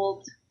 years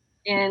old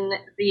in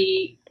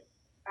the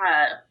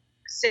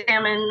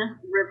Salmon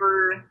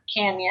River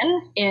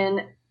Canyon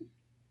in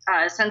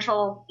north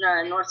central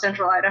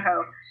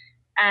Idaho.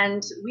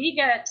 And we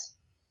get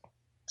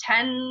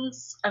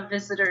tens of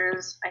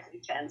visitors. I say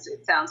tens,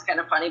 it sounds kind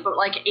of funny, but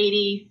like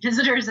 80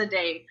 visitors a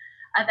day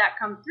that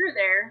come through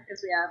there,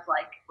 because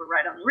we're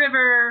right on the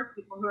river.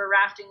 People who are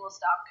rafting will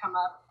stop, come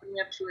up, and we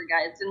have tour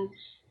guides. And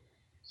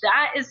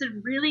that is a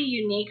really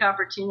unique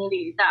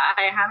opportunity that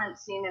I haven't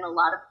seen in a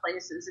lot of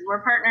places. And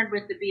we're partnered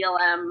with the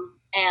BLM,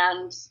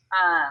 and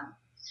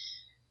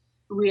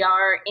we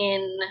are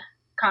in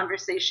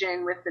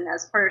conversation with the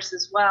Nez Perce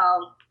as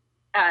well,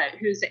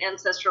 whose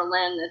ancestral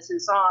land this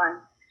is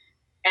on.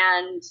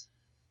 And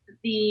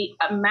the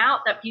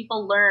amount that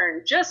people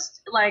learn,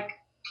 just like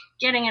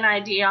getting an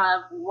idea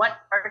of what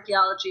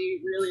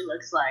archaeology really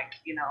looks like,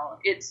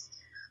 it's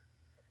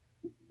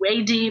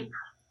way deep.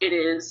 It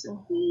is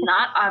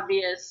not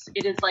obvious.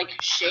 It is like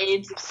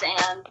shades of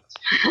sand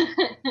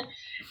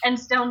and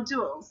stone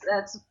tools.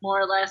 That's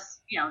more or less,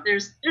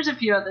 there's a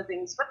few other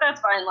things, but that's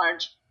by and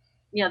large,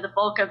 the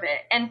bulk of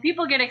it. And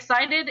people get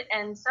excited,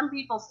 and some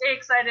people stay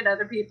excited.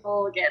 Other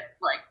people get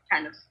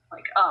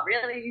oh,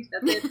 really?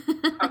 That's it?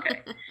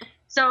 Okay.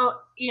 So,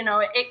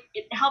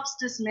 it helps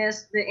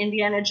dismiss the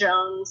Indiana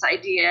Jones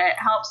idea. It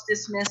helps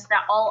dismiss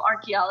that all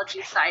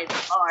archaeology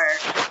sites are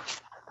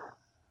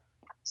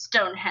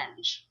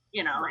Stonehenge.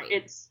 Right.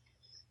 It's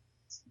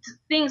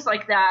things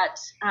like that,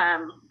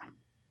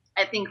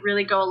 I think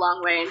really go a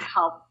long way and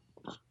help,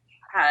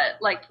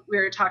 like we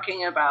were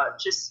talking about,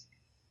 just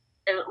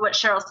what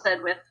Cheryl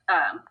said with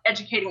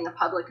educating the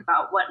public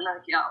about what an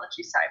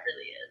archaeology site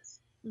really is.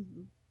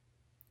 Mm-hmm.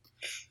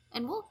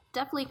 And we'll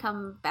definitely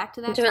come back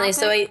to that. Definitely.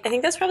 So I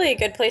think that's probably a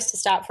good place to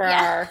stop for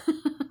our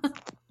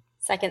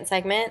second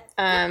segment.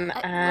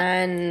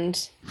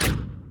 And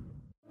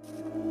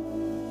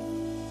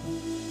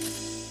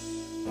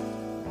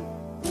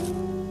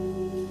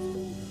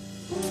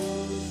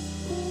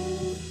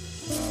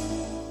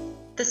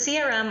the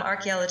CRM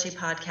Archaeology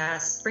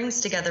Podcast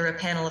brings together a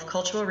panel of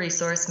cultural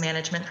resource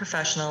management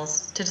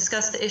professionals to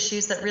discuss the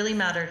issues that really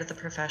matter to the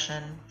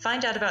profession.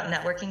 Find out about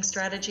networking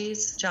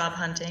strategies, job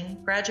hunting,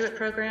 graduate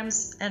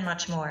programs, and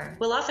much more.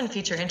 We'll often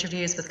feature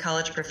interviews with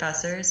college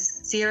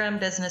professors, CRM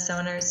business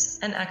owners,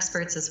 and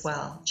experts as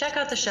well. Check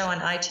out the show on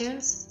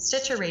iTunes,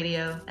 Stitcher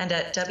Radio, and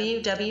at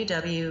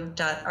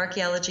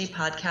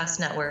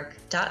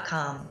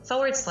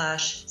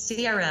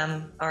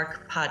www.archaeologypodcastnetwork.com/CRM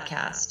Arc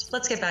Podcast.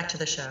 Let's get back to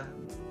the show.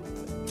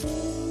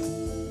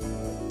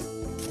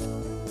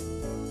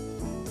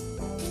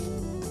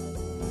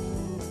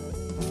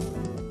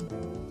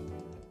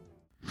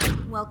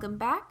 Welcome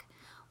back.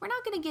 We're now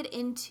going to get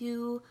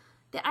into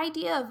the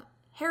idea of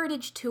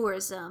heritage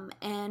tourism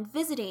and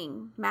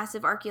visiting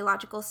massive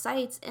archaeological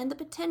sites and the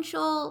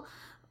potential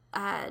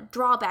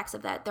drawbacks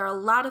of that. There are a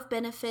lot of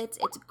benefits.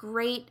 It's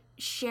great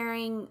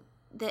sharing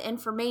the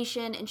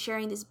information and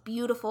sharing these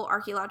beautiful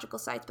archaeological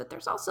sites, but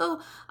there's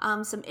also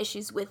some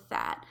issues with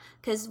that,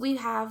 because we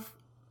have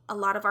a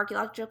lot of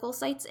archaeological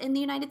sites in the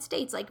United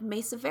States, like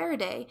Mesa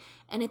Verde,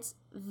 and it's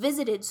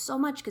visited so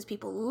much because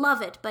people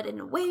love it, but in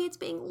a way it's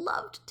being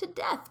loved to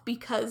death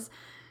because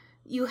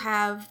you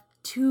have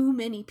too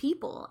many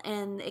people,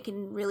 and it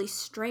can really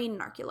strain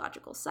an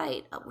archaeological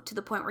site to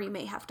the point where you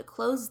may have to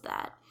close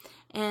that.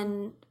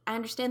 And I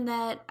understand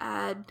that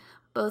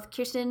both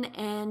Kirsten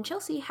and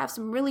Chelsea have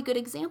some really good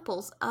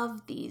examples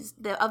of this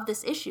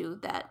issue,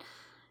 that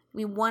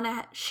we want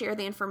to share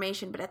the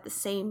information, but at the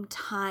same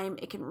time,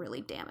 it can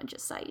really damage a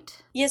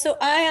site. Yeah, so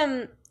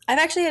I've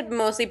actually had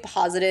mostly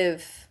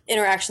positive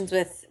interactions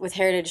with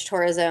heritage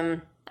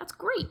tourism. That's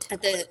great.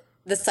 At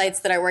the sites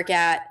that I work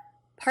at,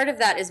 part of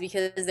that is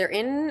because they're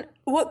in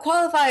what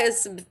qualify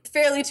as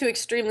fairly to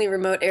extremely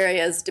remote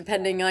areas,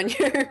 depending on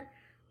your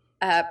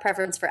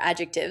preference for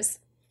adjectives.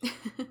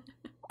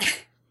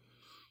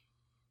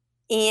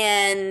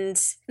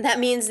 And that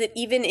means that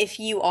even if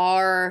you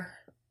are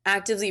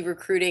actively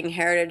recruiting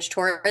heritage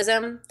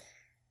tourism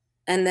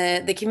and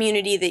the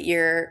community that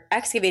you're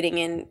excavating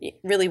in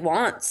really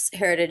wants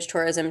heritage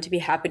tourism to be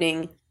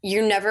happening,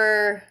 you're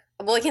never,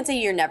 well, I can't say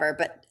you're never,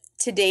 but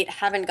to date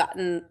haven't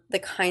gotten the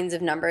kinds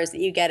of numbers that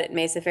you get at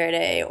Mesa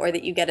Verde or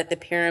that you get at the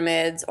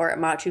pyramids or at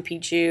Machu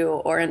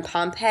Picchu or in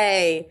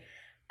Pompeii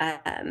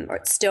or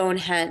at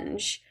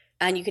Stonehenge.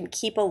 And you can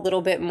keep a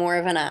little bit more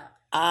of an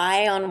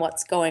eye on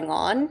what's going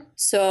on.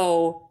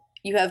 So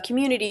you have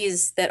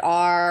communities that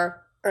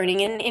are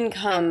earning an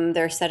income,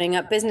 they're setting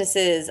up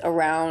businesses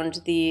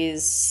around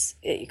these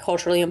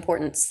culturally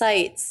important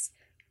sites,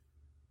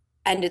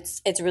 and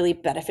it's really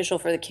beneficial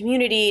for the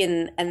community,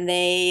 and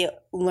they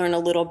learn a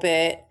little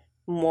bit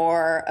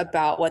more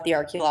about what the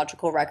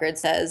archaeological record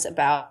says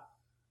about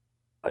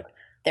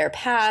their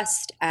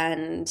past,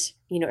 and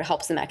it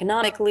helps them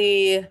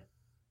economically,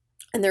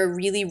 and they're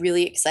really,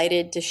 really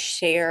excited to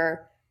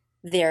share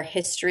their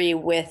history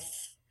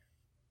with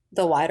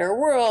the wider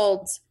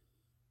world.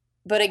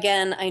 But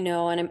again, I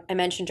know, and I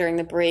mentioned during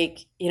the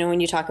break, when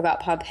you talk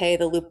about Pompeii,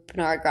 the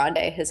Lupanar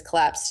Grande has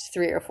collapsed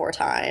 3 or 4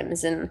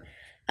 times. And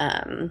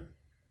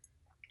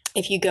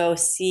if you go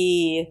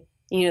see,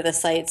 the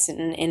sites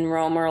in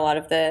Rome, or a lot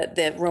of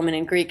the Roman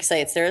and Greek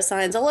sites, there are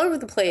signs all over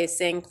the place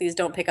saying, please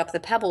don't pick up the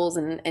pebbles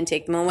and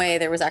take them away.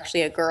 There was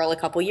actually a girl a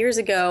couple years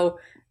ago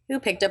who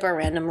picked up a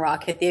random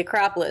rock at the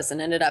Acropolis and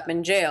ended up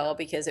in jail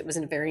because it was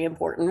a very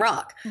important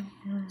rock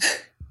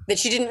that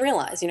she didn't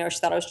realize. She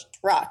thought it was just a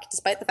rock,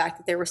 despite the fact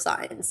that there were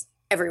signs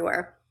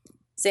everywhere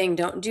saying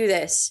don't do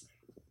this.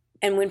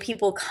 And when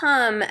people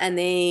come and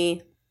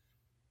they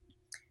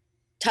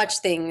touch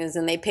things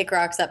and they pick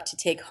rocks up to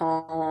take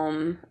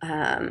home,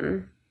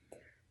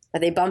 or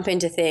they bump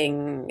into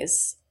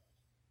things,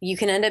 you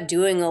can end up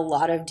doing a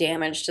lot of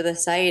damage to the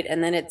site,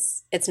 and then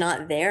it's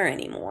not there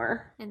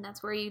anymore. And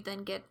that's where you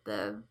then get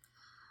the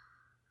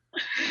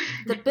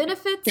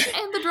benefits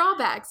and the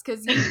drawbacks,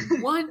 because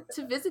you want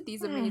to visit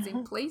these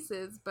amazing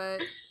places,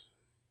 but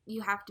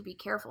you have to be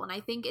careful. And I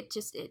think it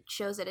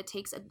shows that it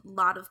takes a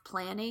lot of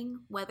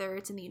planning, whether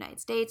it's in the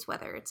United States,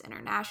 whether it's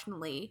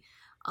internationally,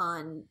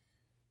 on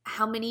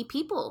how many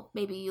people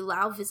maybe you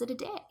allow visit a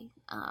day.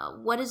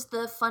 What is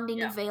the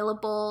funding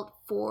available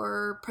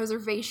for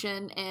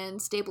preservation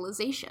and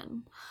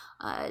stabilization?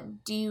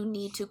 Do you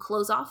need to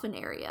close off an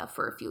area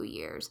for a few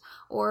years,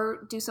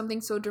 or do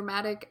something so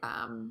dramatic?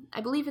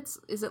 I believe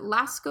is it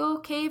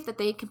Lascaux Cave that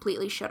they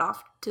completely shut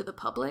off to the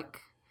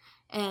public?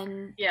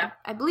 And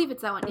I believe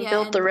it's that one. They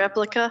built the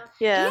replica.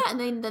 Yeah,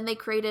 and then they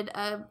created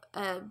a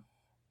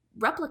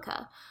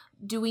replica.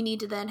 Do we need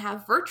to then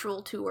have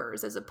virtual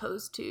tours as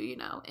opposed to,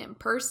 in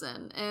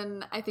person?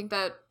 And I think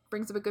that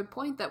brings up a good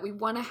point, that we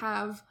want to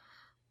have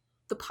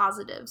the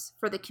positives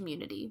for the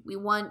community. We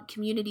want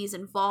communities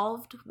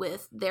involved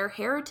with their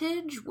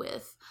heritage,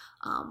 with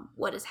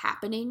what is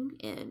happening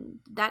in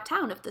that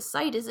town. If the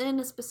site is in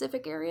a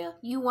specific area,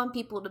 you want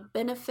people to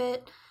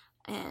benefit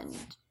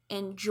and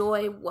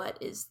enjoy what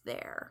is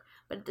there.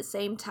 But at the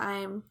same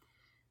time,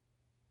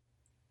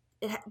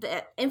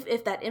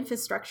 if that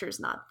infrastructure is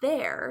not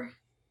there,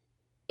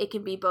 it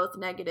can be both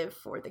negative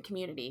for the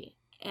community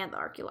and the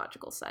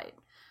archaeological site.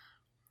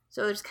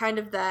 So there's kind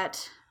of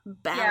that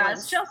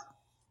balance,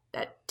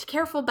 that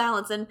careful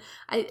balance. And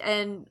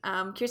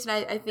Kirsten,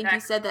 I think you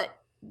said that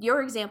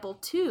your example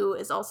too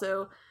is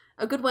also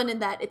a good one in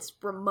that it's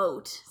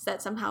remote, so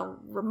that somehow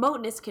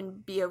remoteness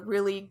can be a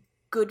really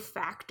good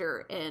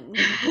factor in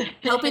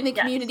helping the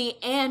community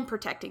and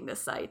protecting the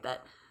site,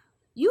 that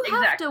you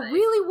have to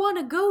really want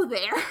to go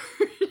there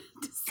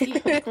to see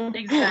it.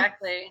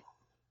 Exactly.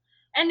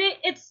 And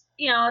it's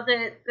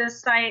the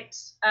site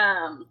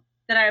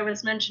that I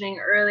was mentioning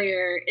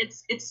earlier,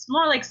 it's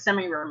more like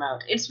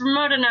semi-remote. It's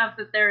remote enough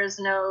that there is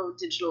no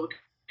digital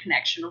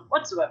connection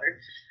whatsoever,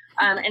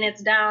 and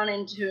it's down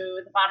into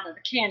the bottom of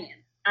a canyon,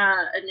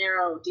 a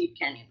narrow, deep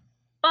canyon.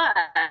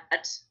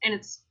 And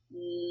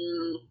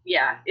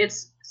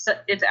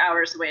it's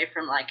hours away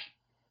from like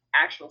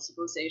actual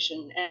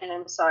civilization. And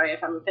I'm sorry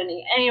if I'm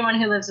offending anyone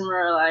who lives in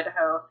rural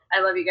Idaho.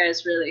 I love you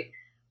guys, really.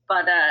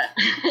 But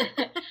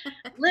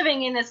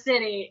living in the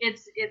city,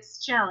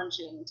 it's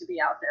challenging to be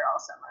out there all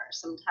summer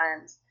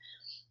sometimes.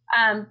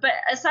 But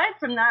aside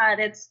from that,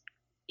 it's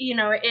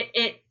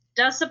it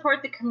does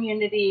support the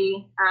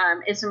community.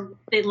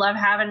 They love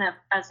having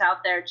us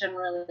out there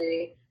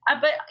generally.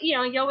 But you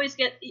always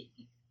get.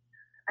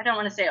 I don't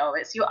want to say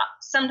always. You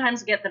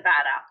sometimes get the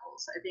bad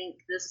apples. I think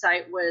this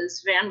site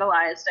was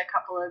vandalized a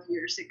couple of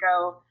years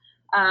ago.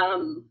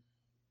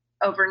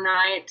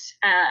 Overnight,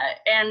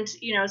 and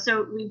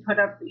so we put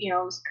up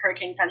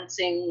hurricane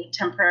fencing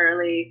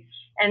temporarly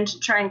and to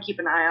try and keep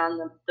an eye on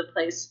the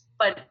place.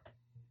 But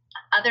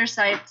other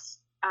sites,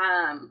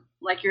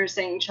 like you were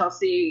saying,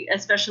 Chelsea,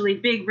 especially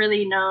big,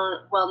 really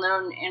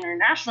well-known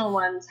international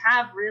ones,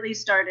 have really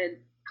started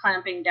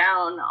clamping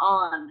down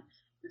on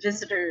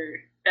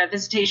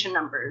visitation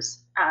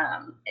numbers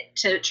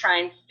to try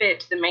and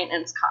fit the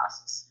maintenance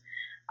costs.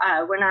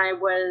 When I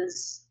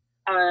was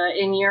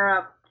in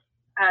Europe,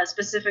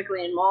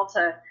 specifically in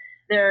Malta,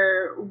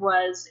 there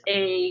was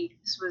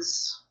this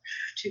was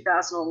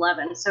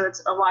 2011, so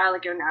it's a while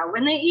ago now,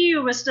 when the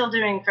EU was still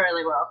doing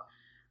fairly well.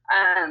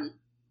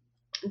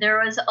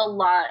 There was a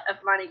lot of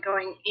money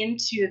going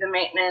into the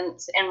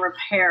maintenance and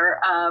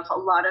repair of a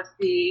lot of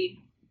the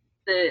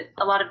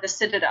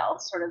citadel,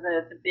 sort of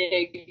the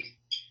big,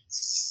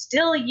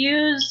 still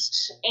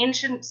used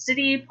ancient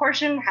city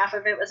portion. Half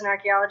of it was an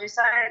archaeology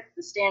site.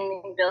 The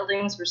standing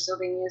buildings were still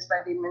being used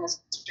by the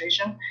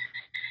administration.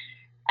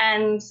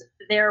 And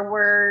there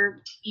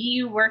were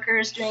EU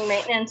workers doing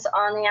maintenance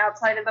on the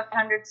outside of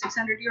 100,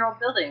 600-year-old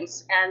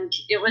buildings. And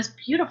it was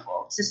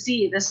beautiful to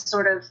see this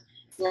sort of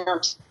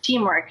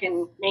teamwork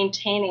in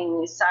maintaining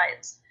these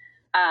sites.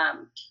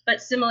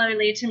 But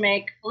similarly, to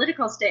make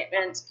political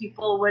statements,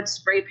 people would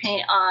spray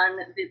paint on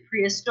the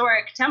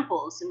prehistoric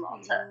temples in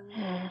Malta.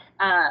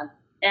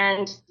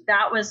 And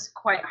that was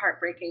quite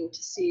heartbreaking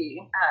to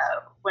see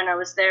when I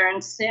was there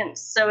and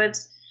since. So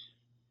it's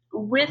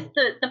with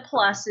the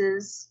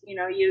pluses,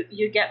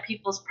 you get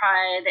people's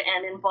pride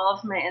and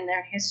involvement in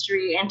their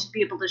history, and to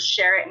be able to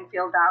share it and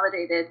feel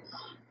validated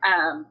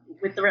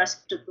with the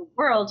rest of the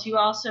world. You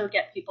also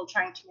get people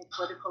trying to make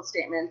political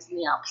statements in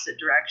the opposite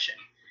direction.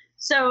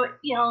 So,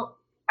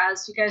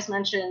 as you guys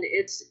mentioned,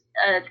 it's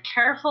a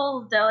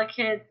careful,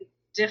 delicate,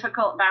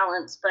 difficult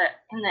balance,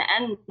 but in the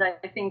end,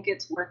 I think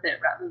it's worth it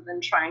rather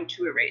than trying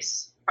to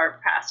erase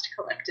our past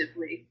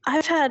collectively.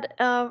 I've had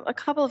a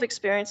couple of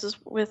experiences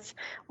with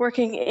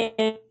working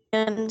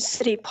in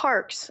city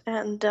parks,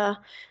 and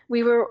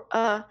we were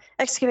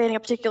excavating a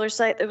particular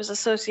site that was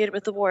associated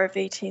with the War of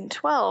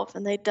 1812,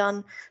 and they'd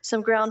done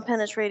some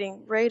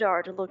ground-penetrating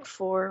radar to look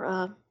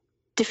for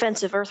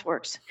defensive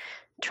earthworks,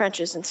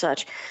 trenches and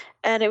such,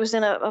 and it was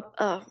in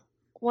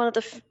one of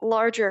the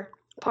larger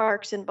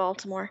parks in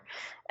Baltimore.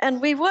 And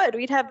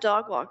we'd have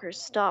dog walkers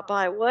stop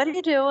by. What are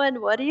you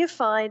doing? What are you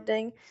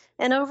finding?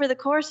 And over the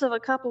course of a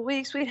couple of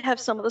weeks, we'd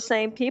have some of the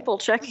same people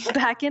checking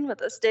back in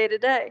with us day to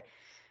day.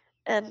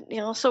 And,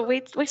 so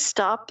we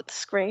stop at the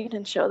screen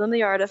and show them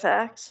the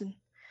artifacts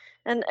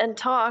and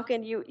talk.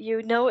 And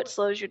it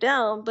slows you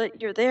down,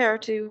 but you're there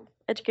to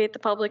educate the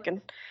public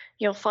and,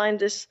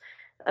 find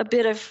a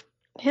bit of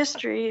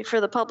history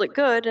for the public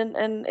good.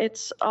 And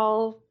it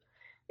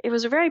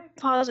was a very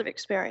positive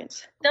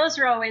experience. Those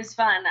were always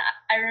fun.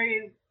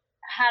 I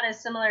had a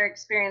similar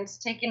experience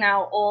taking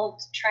out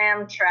old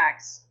tram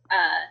tracks.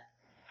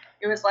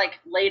 It was like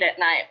late at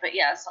night, but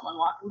yeah, someone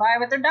walking by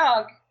with their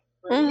dog.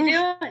 What are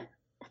you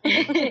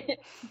doing?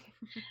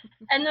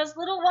 And those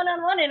little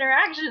one-on-one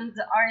interactions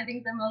are, I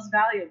think, the most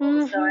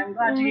valuable. So I'm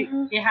glad you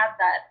had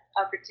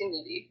that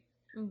opportunity.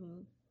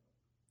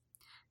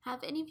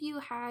 Have any of you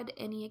had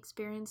any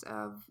experience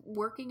of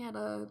working at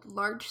a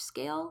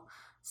large-scale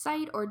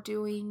site or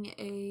doing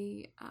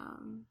a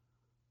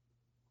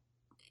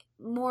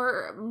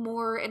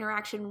more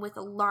interaction with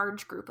a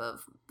large group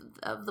of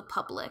the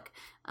public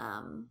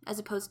as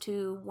opposed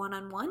to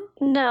one-on-one?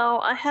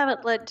 No, I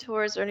haven't led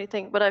tours or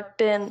anything, but I've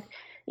been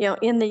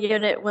in the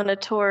unit when a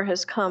tour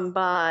has come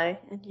by,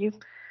 and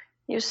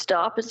you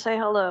stop and say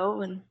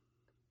hello, and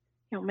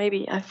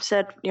maybe I've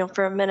said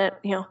for a minute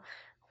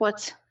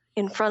what's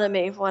in front of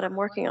me, what I'm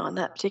working on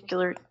that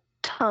particular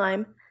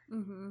time.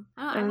 And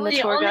the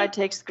tour guide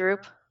takes the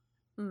group.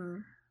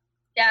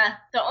 Yeah,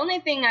 the only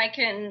thing I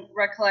can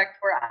recollect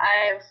where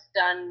I've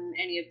done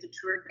any of the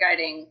tour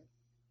guiding,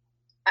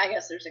 I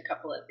guess there's a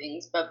couple of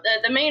things, but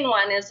the main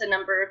one is a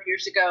number of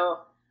years ago,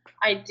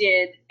 I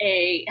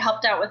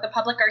helped out with a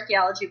public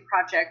archaeology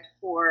project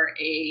for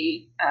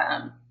a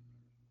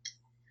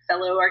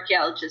fellow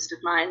archaeologist of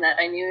mine that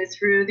I knew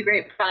through the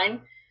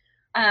grapevine.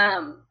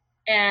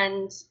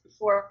 And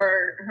for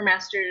her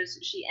master's,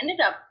 she ended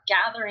up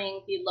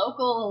gathering the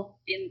local,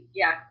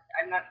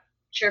 I'm not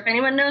sure if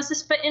anyone knows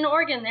this, but in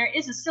Oregon, there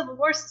is a Civil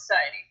War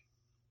Society.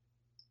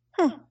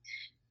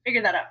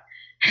 Figure that out.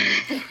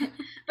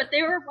 But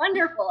they were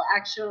wonderful,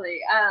 actually.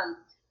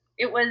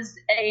 It was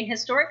a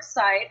historic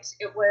site.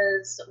 It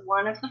was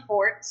one of the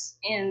forts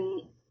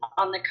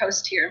on the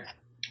coast here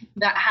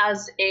that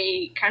has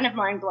a kind of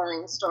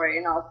mind-blowing story,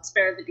 and I'll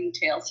spare the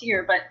details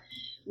here, but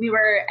we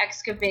were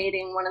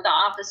excavating one of the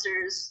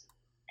officers'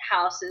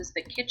 houses,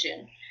 the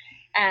kitchen,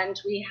 and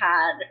we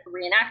had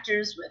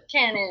reenactors with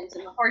cannons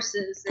and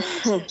horses,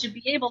 and to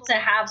be able to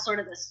have sort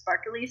of the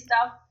sparkly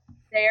stuff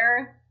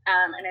there,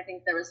 and I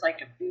think there was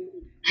like a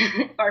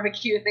food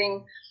barbecue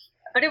thing,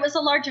 but it was a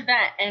large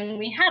event, and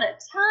we had a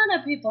ton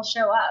of people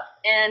show up,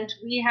 and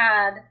we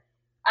had,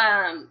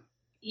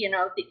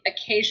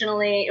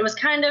 occasionally, it was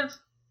kind of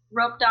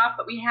roped off,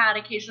 but we had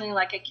occasionally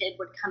like a kid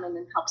would come in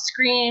and help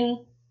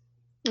screen.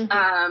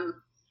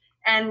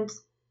 And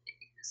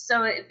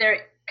so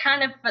there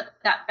kind of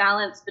that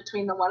balance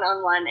between the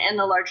one-on-one and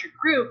the larger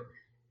group.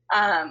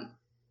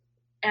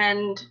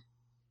 And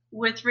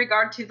with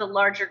regard to the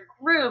larger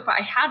group,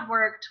 I had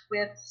worked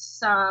with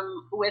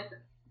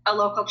a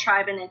local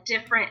tribe in a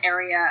different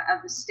area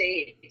of the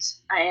state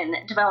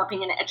and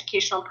developing an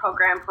educational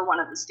program for one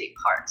of the state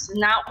parks.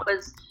 And that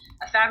was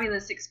a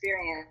fabulous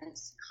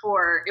experience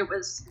it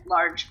was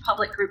large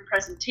public group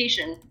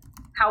presentation.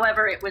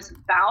 However, it was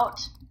about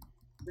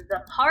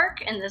the park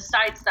and the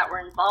sites that were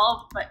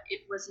involved, but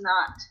it was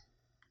not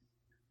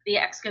the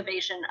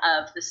excavation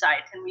of the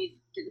site, and we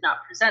did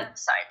not present the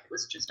site. It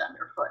was just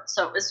underfoot.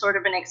 So it was sort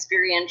of an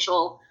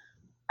experiential.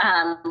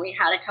 We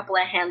had a couple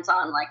of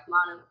hands-on, like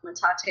Mana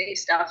Matate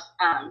stuff,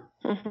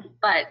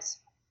 but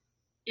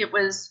it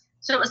was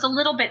a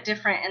little bit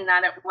different in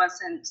that it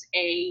wasn't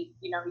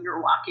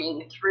you're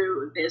walking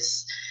through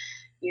this,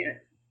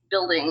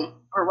 building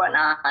or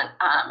whatnot,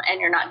 and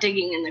you're not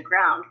digging in the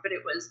ground, but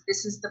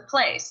this is the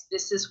place.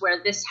 This is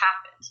where this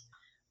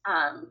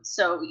happened.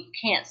 So you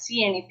can't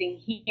see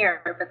anything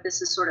here, but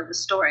this is sort of the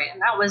story,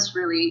 and that was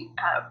really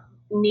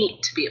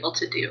neat to be able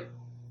to do.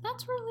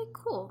 That's really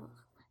cool.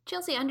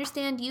 Chelsea, I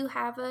understand you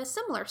have a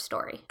similar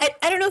story.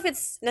 I don't know if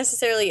it's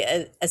necessarily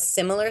a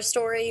similar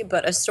story,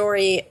 but a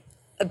story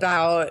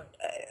about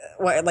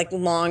what like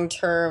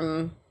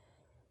long-term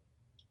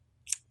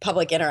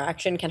public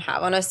interaction can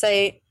have on a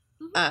site.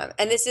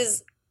 And this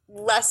is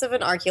less of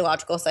an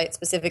archaeological site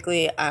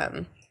specifically.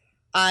 I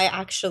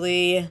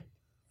actually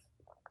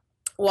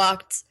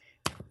walked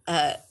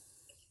about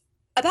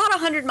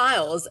 100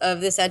 miles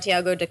of the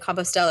Santiago de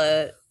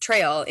Compostela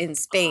trail in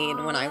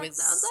Spain when I was...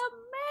 Sounds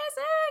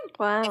amazing!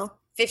 Wow.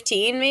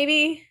 15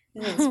 maybe? I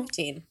think it was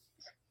 15.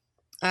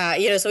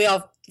 So we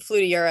all flew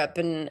to Europe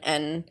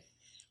and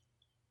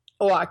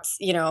walked,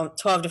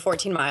 12 to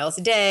 14 miles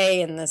a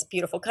day in this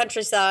beautiful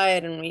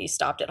countryside, and we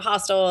stopped at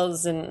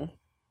hostels, and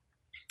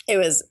it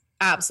was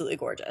absolutely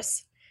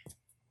gorgeous.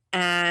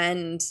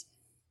 And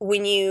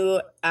when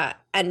you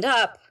end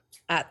up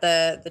at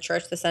the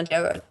church, the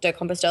Santiago de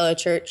Compostela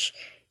church,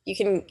 you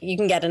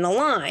can get in a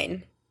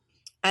line,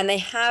 and they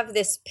have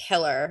this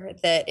pillar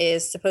that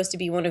is supposed to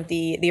be one of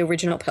the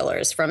original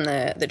pillars from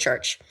the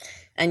church.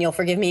 And you'll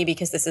forgive me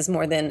because this is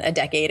more than a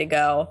decade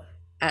ago,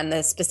 and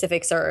the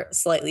specifics are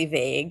slightly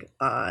vague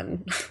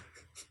on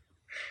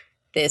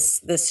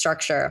this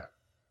structure.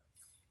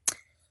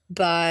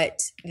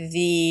 But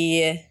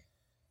the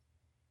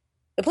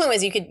point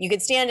was you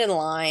could stand in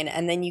line,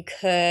 and then you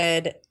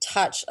could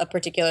touch a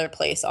particular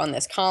place on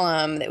this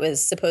column that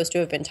was supposed to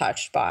have been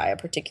touched by a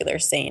particular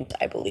saint,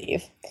 I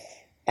believe.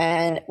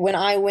 And when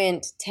I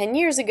went 10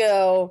 years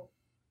ago,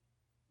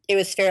 it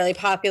was fairly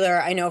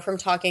popular. I know from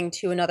talking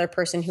to another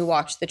person who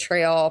walked the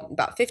trail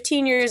about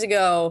 15 years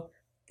ago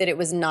that it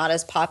was not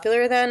as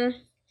popular then.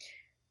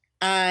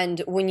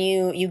 And when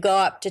you go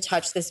up to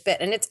touch this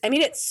bit, and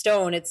it's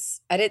stone,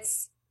 it's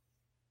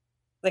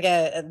like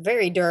a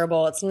very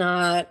durable, it's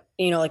not,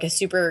 like a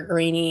super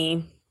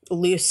grainy,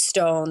 loose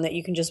stone that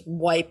you can just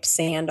wipe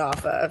sand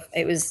off of.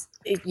 It was,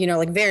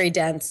 like very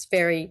dense,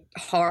 very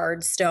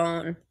hard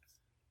stone.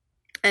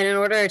 And in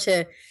order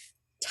to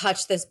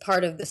touch this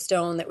part of the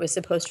stone that was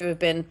supposed to have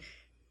been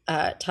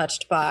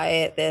touched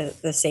by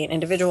the saint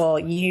individual,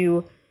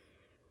 you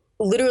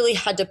literally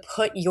had to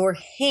put your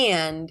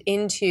hand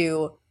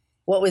into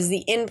what was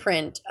the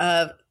imprint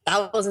of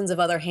thousands of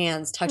other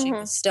hands touching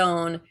the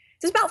stone.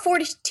 It's about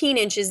 14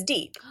 inches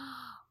deep.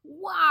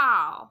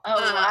 Wow. Oh,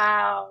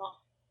 wow.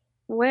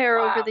 Where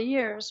over the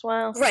years?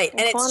 Wow. Right.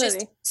 And quantity. It's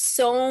just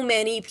so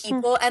many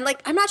people. And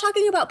I'm not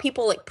talking about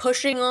people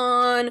pushing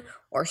on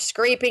or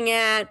scraping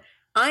at.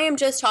 I am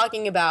just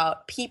talking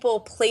about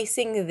people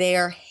placing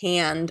their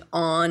hand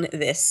on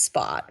this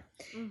spot.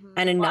 Mm-hmm.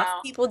 And enough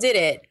people did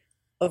it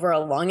over a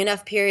long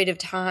enough period of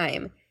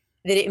time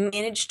that it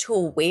managed to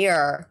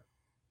wear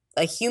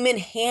a human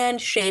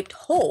hand-shaped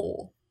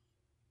hole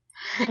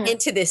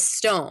into this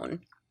stone.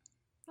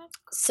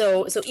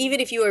 So even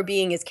if you are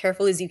being as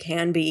careful as you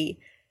can be,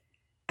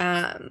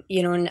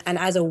 and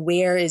as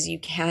aware as you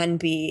can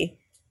be,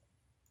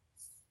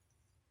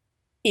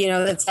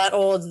 that's that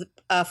old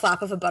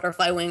flap of a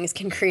butterfly wings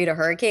can create a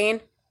hurricane.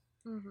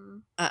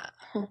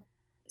 Mm-hmm.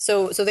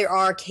 So there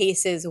are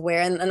cases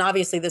where, and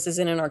obviously this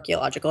isn't an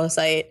archaeological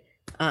site.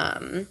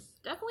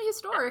 Definitely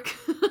historic.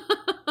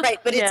 Right,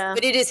 but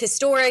it is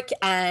historic,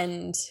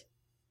 and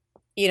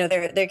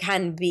there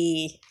can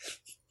be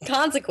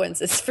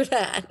consequences for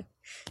that,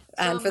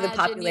 and for the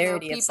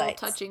popularity of sites.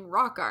 People touching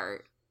rock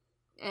art,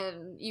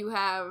 and you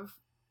have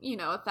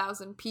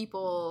 1,000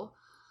 people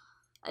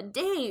a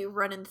day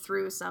running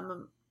through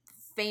some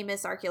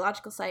famous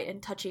archaeological site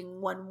and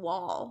touching one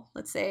wall.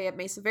 Let's say at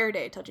Mesa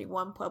Verde, touching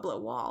one Pueblo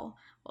wall.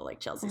 Well, like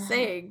Chelsea's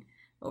saying,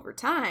 over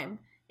time,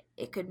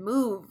 it could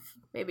move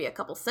maybe a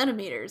couple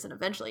centimeters and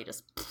eventually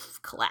just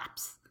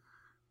collapse.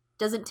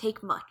 Doesn't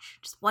take much,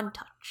 just one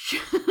touch.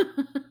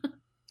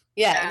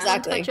 Yeah,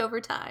 exactly. One touch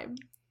over time.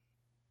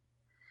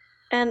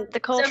 And the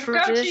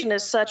cultural tradition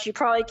is such, you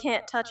probably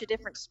can't touch a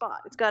different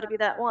spot. It's got to be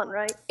that one,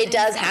 right? It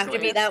does have to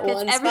be that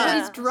one spot.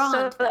 Everybody's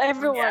drawn. So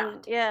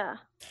everyone,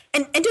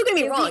 And don't get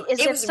me wrong,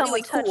 it was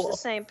really cool. Touched the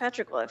same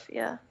petroglyph,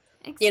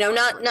 Exactly.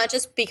 Not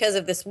just because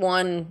of this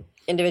one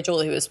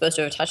individual who was supposed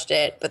to have touched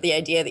it, but the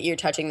idea that you're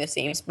touching the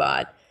same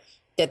spot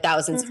that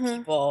thousands of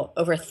people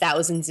over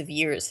thousands of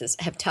years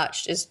have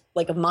touched is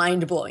like a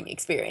mind-blowing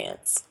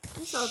experience.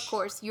 And so, of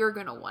course, you're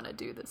going to want to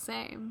do the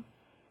same.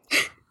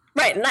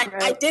 Right, and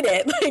I did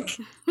it. Like,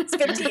 it's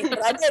 15,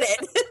 but I did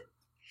it.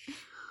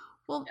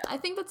 Well, I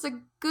think that's a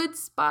good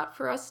spot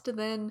for us to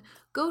then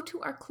go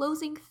to our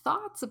closing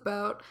thoughts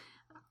about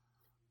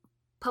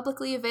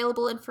publicly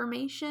available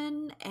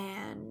information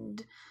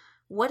and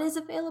what is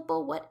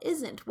available, what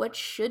isn't, what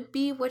should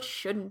be, what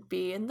shouldn't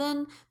be, and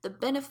then the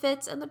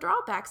benefits and the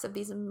drawbacks of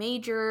these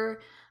major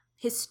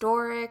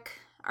historic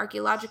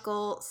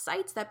archaeological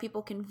sites that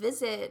people can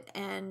visit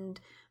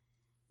and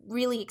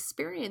really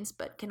experience,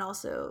 but can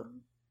also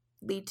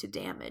lead to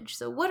damage.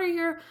 So what are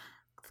your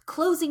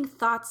closing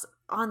thoughts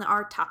on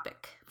our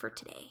topic for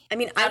today? I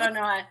mean, I don't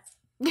know. I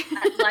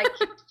like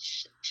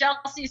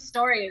Chelsea's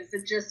story is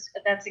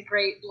that's a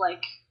great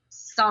like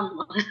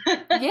sum.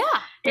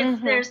 Yeah.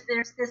 There's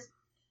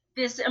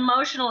this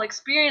emotional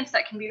experience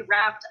that can be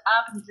wrapped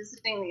up in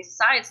visiting these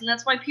sites, and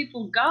that's why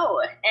people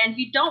go. And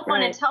you don't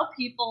want to tell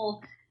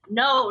people,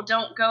 no,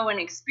 don't go and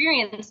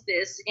experience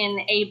this in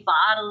a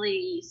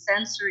bodily,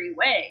 sensory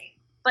way.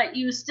 But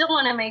you still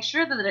want to make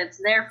sure that it's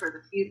there for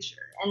the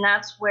future. And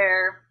that's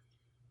where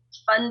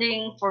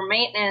funding for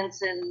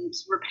maintenance and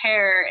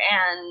repair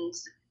and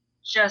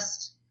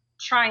just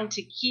trying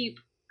to keep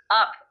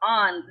up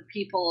on the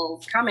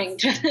people coming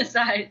to the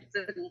sites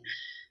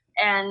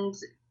and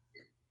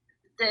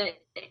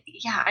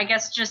I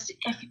guess just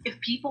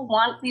if people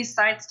want these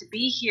sites to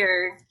be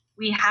here,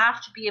 we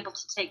have to be able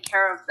to take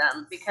care of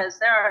them, because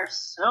there are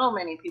so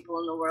many people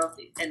in the world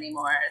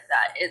anymore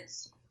that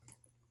it's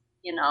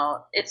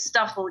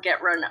stuff will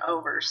get run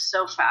over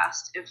so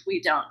fast if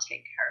we don't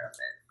take care of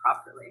it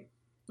properly.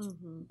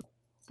 Mm-hmm.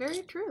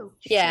 Very true.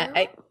 Yeah,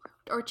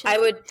 I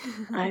would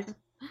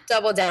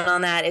double down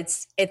on that.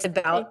 It's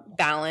about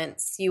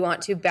balance. You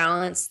want to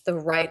balance the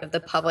right of the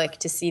public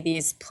to see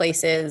these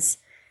places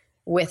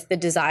with the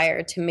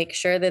desire to make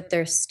sure that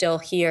they're still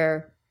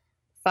here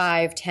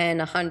 5, 10,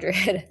 100,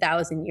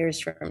 1,000 years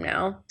from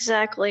now.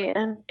 Exactly.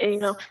 And,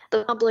 the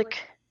public,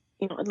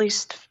 at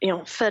least,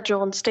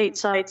 federal and state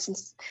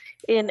sites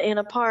in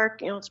a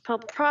park, it's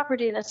public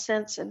property in a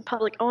sense and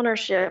public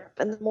ownership.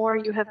 And the more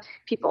you have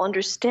people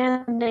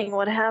understanding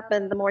what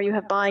happened, the more you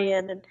have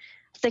buy-in. And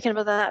thinking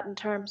about that in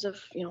terms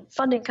of,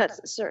 funding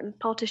cuts that certain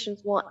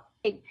politicians want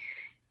to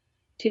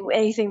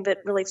anything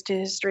that relates to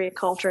history and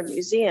culture and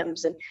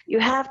museums. And you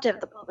have to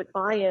have the public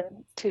buy-in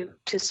to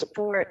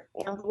support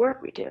the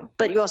work we do.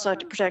 But you also have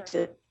to protect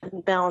it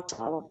and balance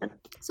all of it.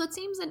 So it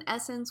seems in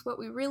essence what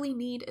we really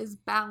need is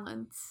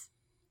balance.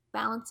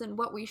 Balance in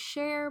what we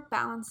share,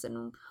 balance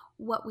in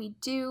what we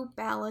do,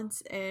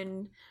 balance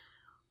in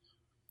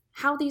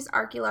how these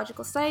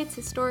archaeological sites,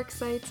 historic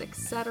sites,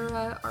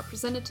 etc. are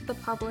presented to the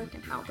public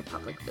and how the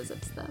public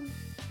visits them.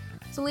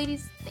 So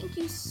ladies, thank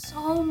you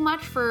so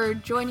much for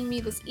joining me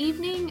this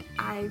evening.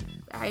 I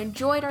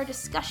enjoyed our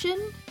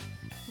discussion.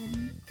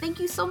 And thank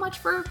you so much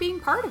for being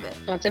part of it.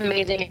 That's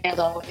amazing as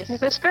always.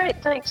 That's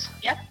great. Thanks.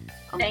 Yep.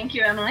 Thank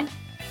you, Emily.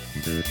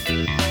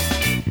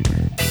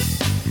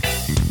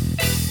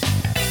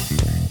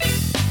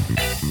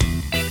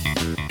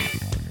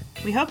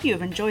 We hope you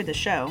have enjoyed the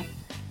show.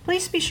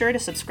 Please be sure to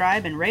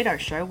subscribe and rate our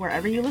show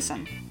wherever you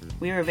listen.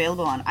 We are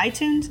available on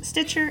iTunes,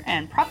 Stitcher,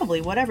 and probably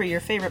whatever your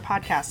favorite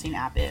podcasting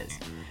app is.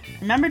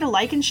 Remember to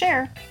like and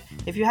share.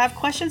 If you have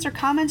questions or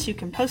comments, you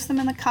can post them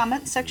in the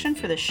comments section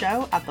for the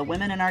show at the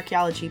Women in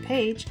Archaeology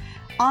page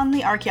on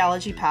the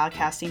Archaeology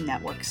Podcasting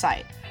Network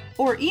site,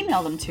 or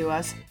email them to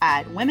us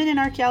at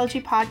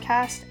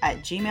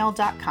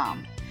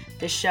womeninarchaeologypodcast@gmail.com.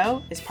 This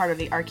show is part of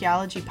the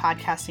Archaeology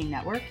Podcasting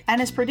Network and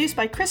is produced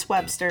by Chris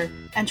Webster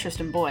and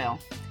Tristan Boyle.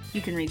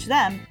 You can reach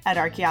them at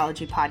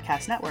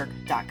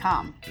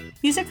archaeologypodcastnetwork.com.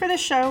 Music for this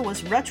show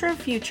was Retro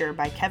Future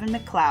by Kevin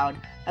MacLeod,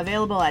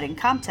 available at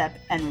Incomtep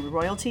and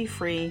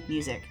royalty-free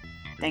music.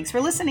 Thanks for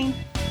listening.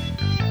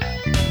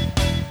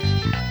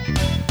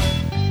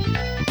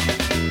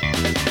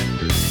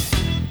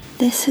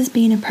 This has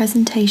been a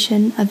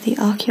presentation of the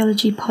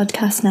Archaeology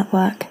Podcast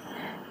Network.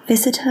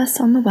 Visit us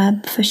on the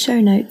web for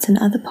show notes and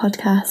other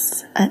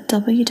podcasts at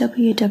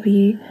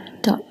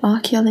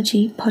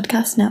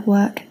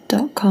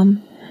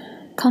www.archaeologypodcastnetwork.com.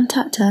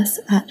 Contact us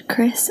at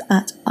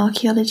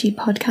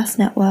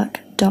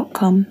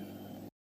chris@archaeologypodcastnetwork.com.